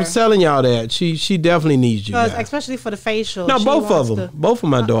 I was telling y'all that. She definitely needs you guys. Especially for the facial. No, both of them. Both of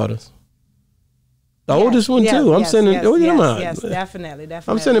my daughters. The oldest one too. I'm sending. Yes, definitely.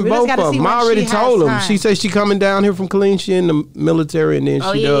 I'm sending both of them. I already told them. She says she coming down here from Killeen. She in the military, and then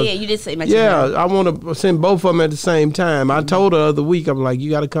she does. Yeah, you did say. I want to send both of them at the same time. I told her the other week, I'm like,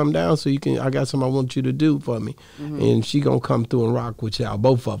 you got to come down so you can. I got something I want you to do for me, and she gonna come through and rock with y'all,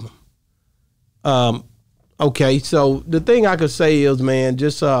 both of them. Okay, so the thing I could say is, man,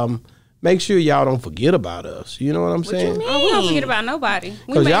 just make sure y'all don't forget about us. You know what I'm saying? We don't forget about nobody.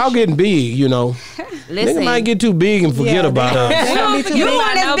 Because y'all getting big, Nigga might get too big and forget about us. We don't forget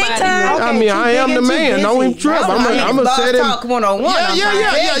about nobody. I am the man. Don't even trip. I'm going to say that. Talk one-on-one.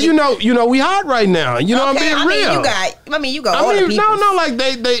 Yeah. We hot right now. I'm being real. You got all the people. No, like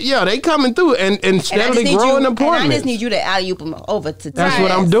they coming through and steadily growing appointments. I just need you to alley-oop them over to That's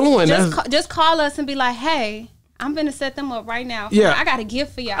what I'm doing. Just call us and be like, hey, I'm gonna set them up right now. Yeah, I got a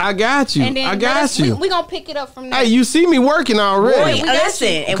gift for y'all. I got you. And then I got you. We gonna pick it up from there. Hey, you see me working already. Boy, listen,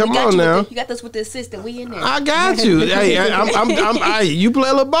 and come on now. You got this with the assistant. We in there. I got you. Hey, you play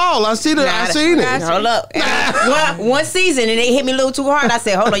a little ball. I seen it. Hold up. One season and they hit me a little too hard. I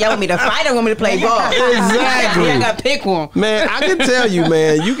said, hold on, y'all want me to fight or want me to play ball? Exactly. I got to pick one. Man, I can tell you,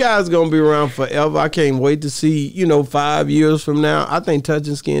 man, you guys gonna be around forever. I can't wait to see 5 years from now. I think Touch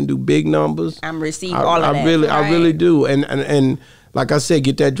and Skin do big numbers. I'm receiving all of that. I really do. And like I said,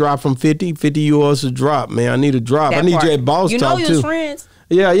 get that drop from 50 yours a drop, man. I need a drop. I need you at Boss Talk too. Friends.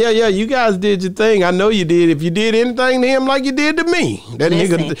 Yeah. You guys did your thing. I know you did. If you did anything to him like you did to me, that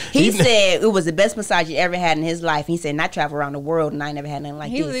nigga. He said it was the best massage he ever had in his life. He said, and I travel around the world and I never had nothing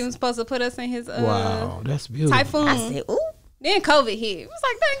like this. He was even supposed to put us in his wow, that's beautiful. typhoon. I said, ooh. Then COVID hit. It was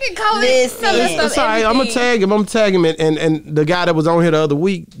like, don't get COVID. Listen. It's all right. I'm gonna tag him. And the guy that was on here the other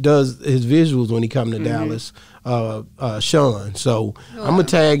week does his visuals when he come to Dallas. Sean. So I'm gonna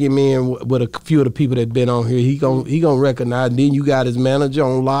tag him in with a few of the people that been on here. He gonna recognize. Then you got his manager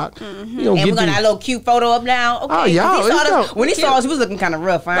on lock. And we're gonna have a little cute photo up now. Okay. Oh, y'all. When he saw us, he was looking kind of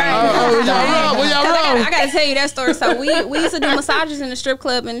rough. I gotta tell you that story. So we used to do massages in the strip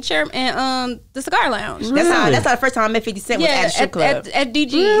club and the cigar lounge. Really? That's how the first time I met 50 Cent was at the strip club. At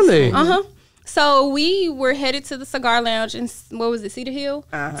DG's. Really? So we were headed to the cigar lounge in Cedar Hill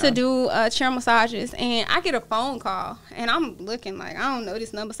to do chair massages, and I get a phone call, and I'm looking like I don't know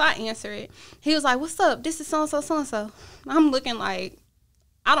this number, so I answer it. He was like, "What's up? This is so and so." I'm looking like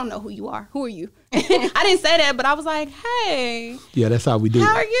I don't know who you are. Who are you? I didn't say that, but I was like, "Hey, yeah, that's how we do.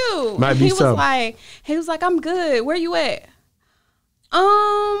 How are you?" Might be something. He was like, "I'm good. Where you at?" How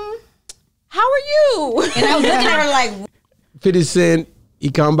are you? And I was looking at her like, 50 Cent.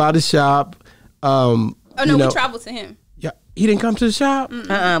 He come by the shop. We traveled to him. Yeah, he didn't come to the shop. He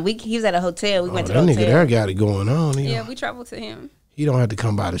was at a hotel. We went to the that hotel. nigga there got it going on. Yeah, we traveled to him. He don't have to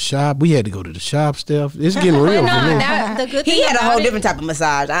come by the shop. We had to go to the shop stuff. It's getting real for me. The good thing He had a whole it, different type of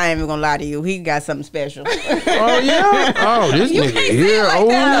massage. I ain't even gonna lie to you. He got something special. Oh yeah. Oh, this nigga here. Like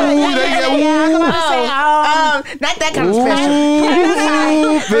Not that kind of special.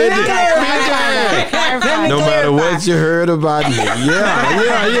 No matter what you heard about me.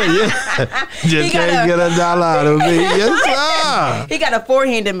 Yeah. Just can't get $1 out of me. Yes, sir. He got a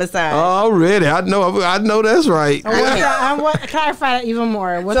four-handed massage. Already. I know that's right. Clarify that even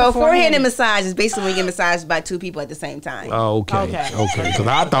more. So a four-handed massage is basically when you get massaged by two people at the same time. Oh, okay. Because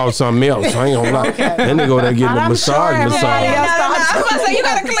I thought something else. I ain't gonna lie. Then they go there getting the massage. I'm about to say, you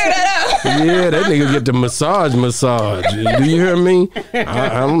gotta clear that up. Yeah, that nigga get the massage. Do you hear me?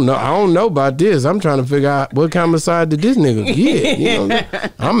 I don't know. I don't know about this. I'm trying to figure out what kind of massage did this nigga get. You know,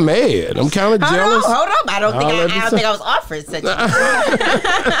 I'm mad. I'm kind of jealous. Hold on. I don't think I was offered such a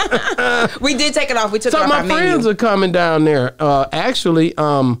We did take it off. We took it off my our menu. friends are coming down there. Actually,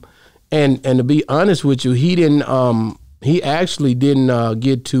 and to be honest with you, he didn't. He actually didn't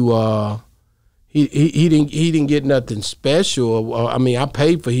get to. He didn't get nothing special. I mean, I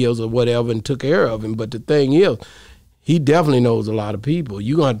paid for his or whatever and took care of him. But the thing is, he definitely knows a lot of people.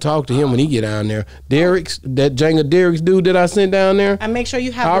 You're gonna talk to him when he get down there. That Jenga Derek's dude that I sent down there. And make sure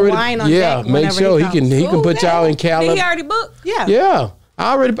you have the wine on deck. Yeah, make sure he can put y'all in calendar. Did he already booked? Yeah. Yeah,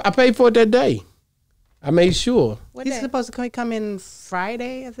 I paid for it that day. I made sure. He's supposed to come in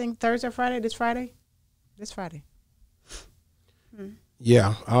Friday, I think. Thursday or Friday? This Friday.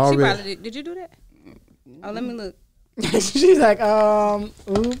 Yeah, I already. She probably did you do that? Oh, let me look. She's like,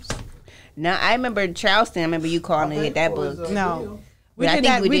 oops. No, I remember Charleston. I remember you calling to get that book. No. We did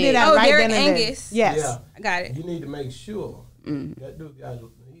that right Derek then Angus. Yes. Yeah. I got it. You need to make sure. That dude got,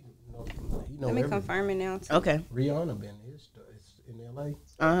 he know Let me confirm it now. Too. Okay. Rihanna been in L.A.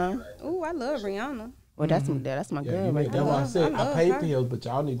 Oh, I love Rihanna. Well, that's my girl right there. That's why I said I paid for him, but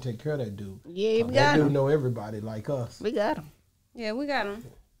y'all need to take care of that dude. Yeah, we got that him. dude know everybody like us. We got him. Yeah, we got him.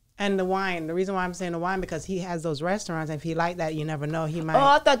 And the wine. The reason why I'm saying the wine because he has those restaurants. And if he like that, you never know. He might. Oh,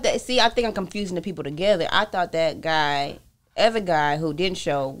 I thought that. See, I think I'm confusing the people together. I thought that other guy who didn't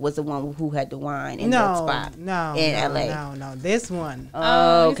show was the one who had the wine in that spot. In LA. No. This one.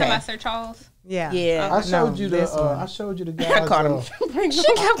 Oh, you talking about Sir Charles? Yeah. Yeah. I showed you the guys. I called him.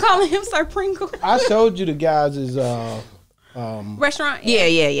 She kept calling him Sir Pringle. I showed you the guys' restaurant.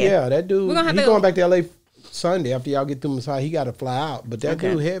 Yeah, that dude. We're gonna have he to going back to LA Sunday after y'all get through massage. He got to fly out, but that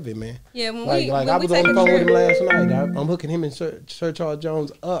dude heavy, man. Yeah, when I was on the phone with him last night. I'm hooking him and Sir Charles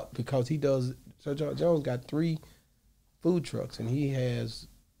Jones up because Sir Charles Jones got 3 food trucks and he has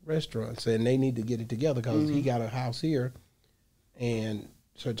restaurants and they need to get it together because he got a house here and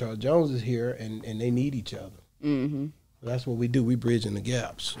Sir Charles Jones is here and they need each other. Mm-hmm. That's what we do. We bridging the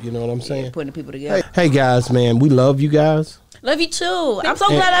gaps. You know what I'm saying? Putting the people together. Hey guys, man, we love you guys. Love you too. I'm so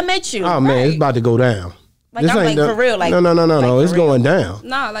glad I met you. Oh man, it's about to go down. Like I'm like for real. Like no. It's going down.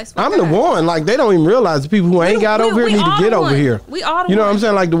 Nah, like I'm the one. Like they don't even realize the people who ain't got over here need to get over here. We all the You know what I'm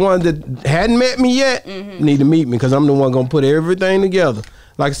saying? Like the ones that hadn't met me yet need to meet me because I'm the one gonna put everything together.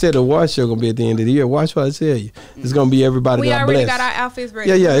 Like I said, the award show gonna be at the end of the year. Watch what I tell you. It's gonna be everybody. We God already bless. got our outfits ready.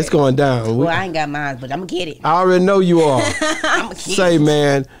 Yeah, it's going down. Well, I ain't got mine, but I'm gonna get it. I already know you are. I'm gonna get Say, it.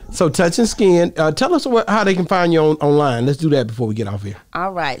 man. So Touching Skin. Tell us how they can find you online. Let's do that before we get off here.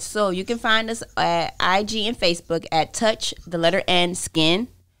 All right. So you can find us at IG and Facebook at Touch the letter N Skin.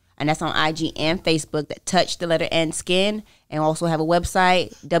 And that's on IG and Facebook, that Touch the letter N Skin. And also have a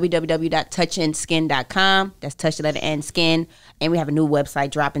website, www.touchandskin.com. That's Touch the letter N Skin. And we have a new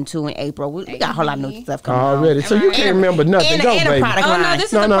website dropping too in April. We got a whole lot of new stuff coming already. on. So you can't remember nothing. Go, baby. Product Oh, no, line.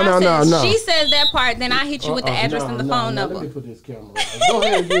 this is the process. No. She says that part, then I hit you with the address and the phone number. Let me put this camera on. Go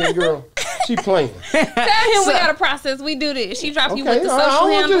ahead again, girl. She playing. Tell him we got a process. We do this. She drop you with the social I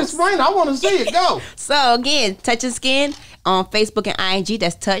want you to handles. explain. I want to see it. Go. So again, Touching Skin on Facebook and IG.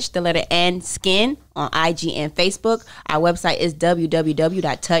 That's Touch the letter N Skin on IG and Facebook. Our website is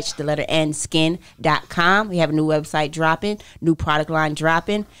www.touchthe-skin.com. We have a new website dropping, new product line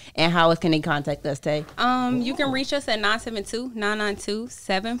dropping. And how else can they contact us, Tay? You can reach us at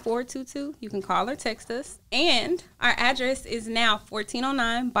 972-992-7422. You can call or text us. And our address is now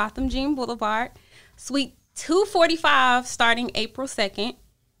 1409 Botham Jean Boulevard, Suite 245, starting April 2nd.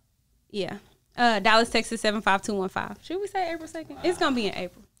 Yeah. Dallas, Texas 75215. Should we say April 2nd? It's going to be in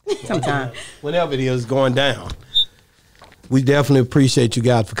April. Sometime. Whenever it is going down. We definitely appreciate you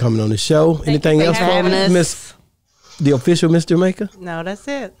guys for coming on the show. Anything else for Miss the official Mr. Maker? No, that's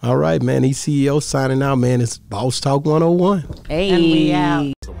it. All right, man. ECEO signing out, man. It's Boss Talk 101. Hey. And we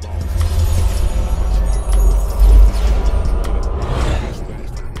out.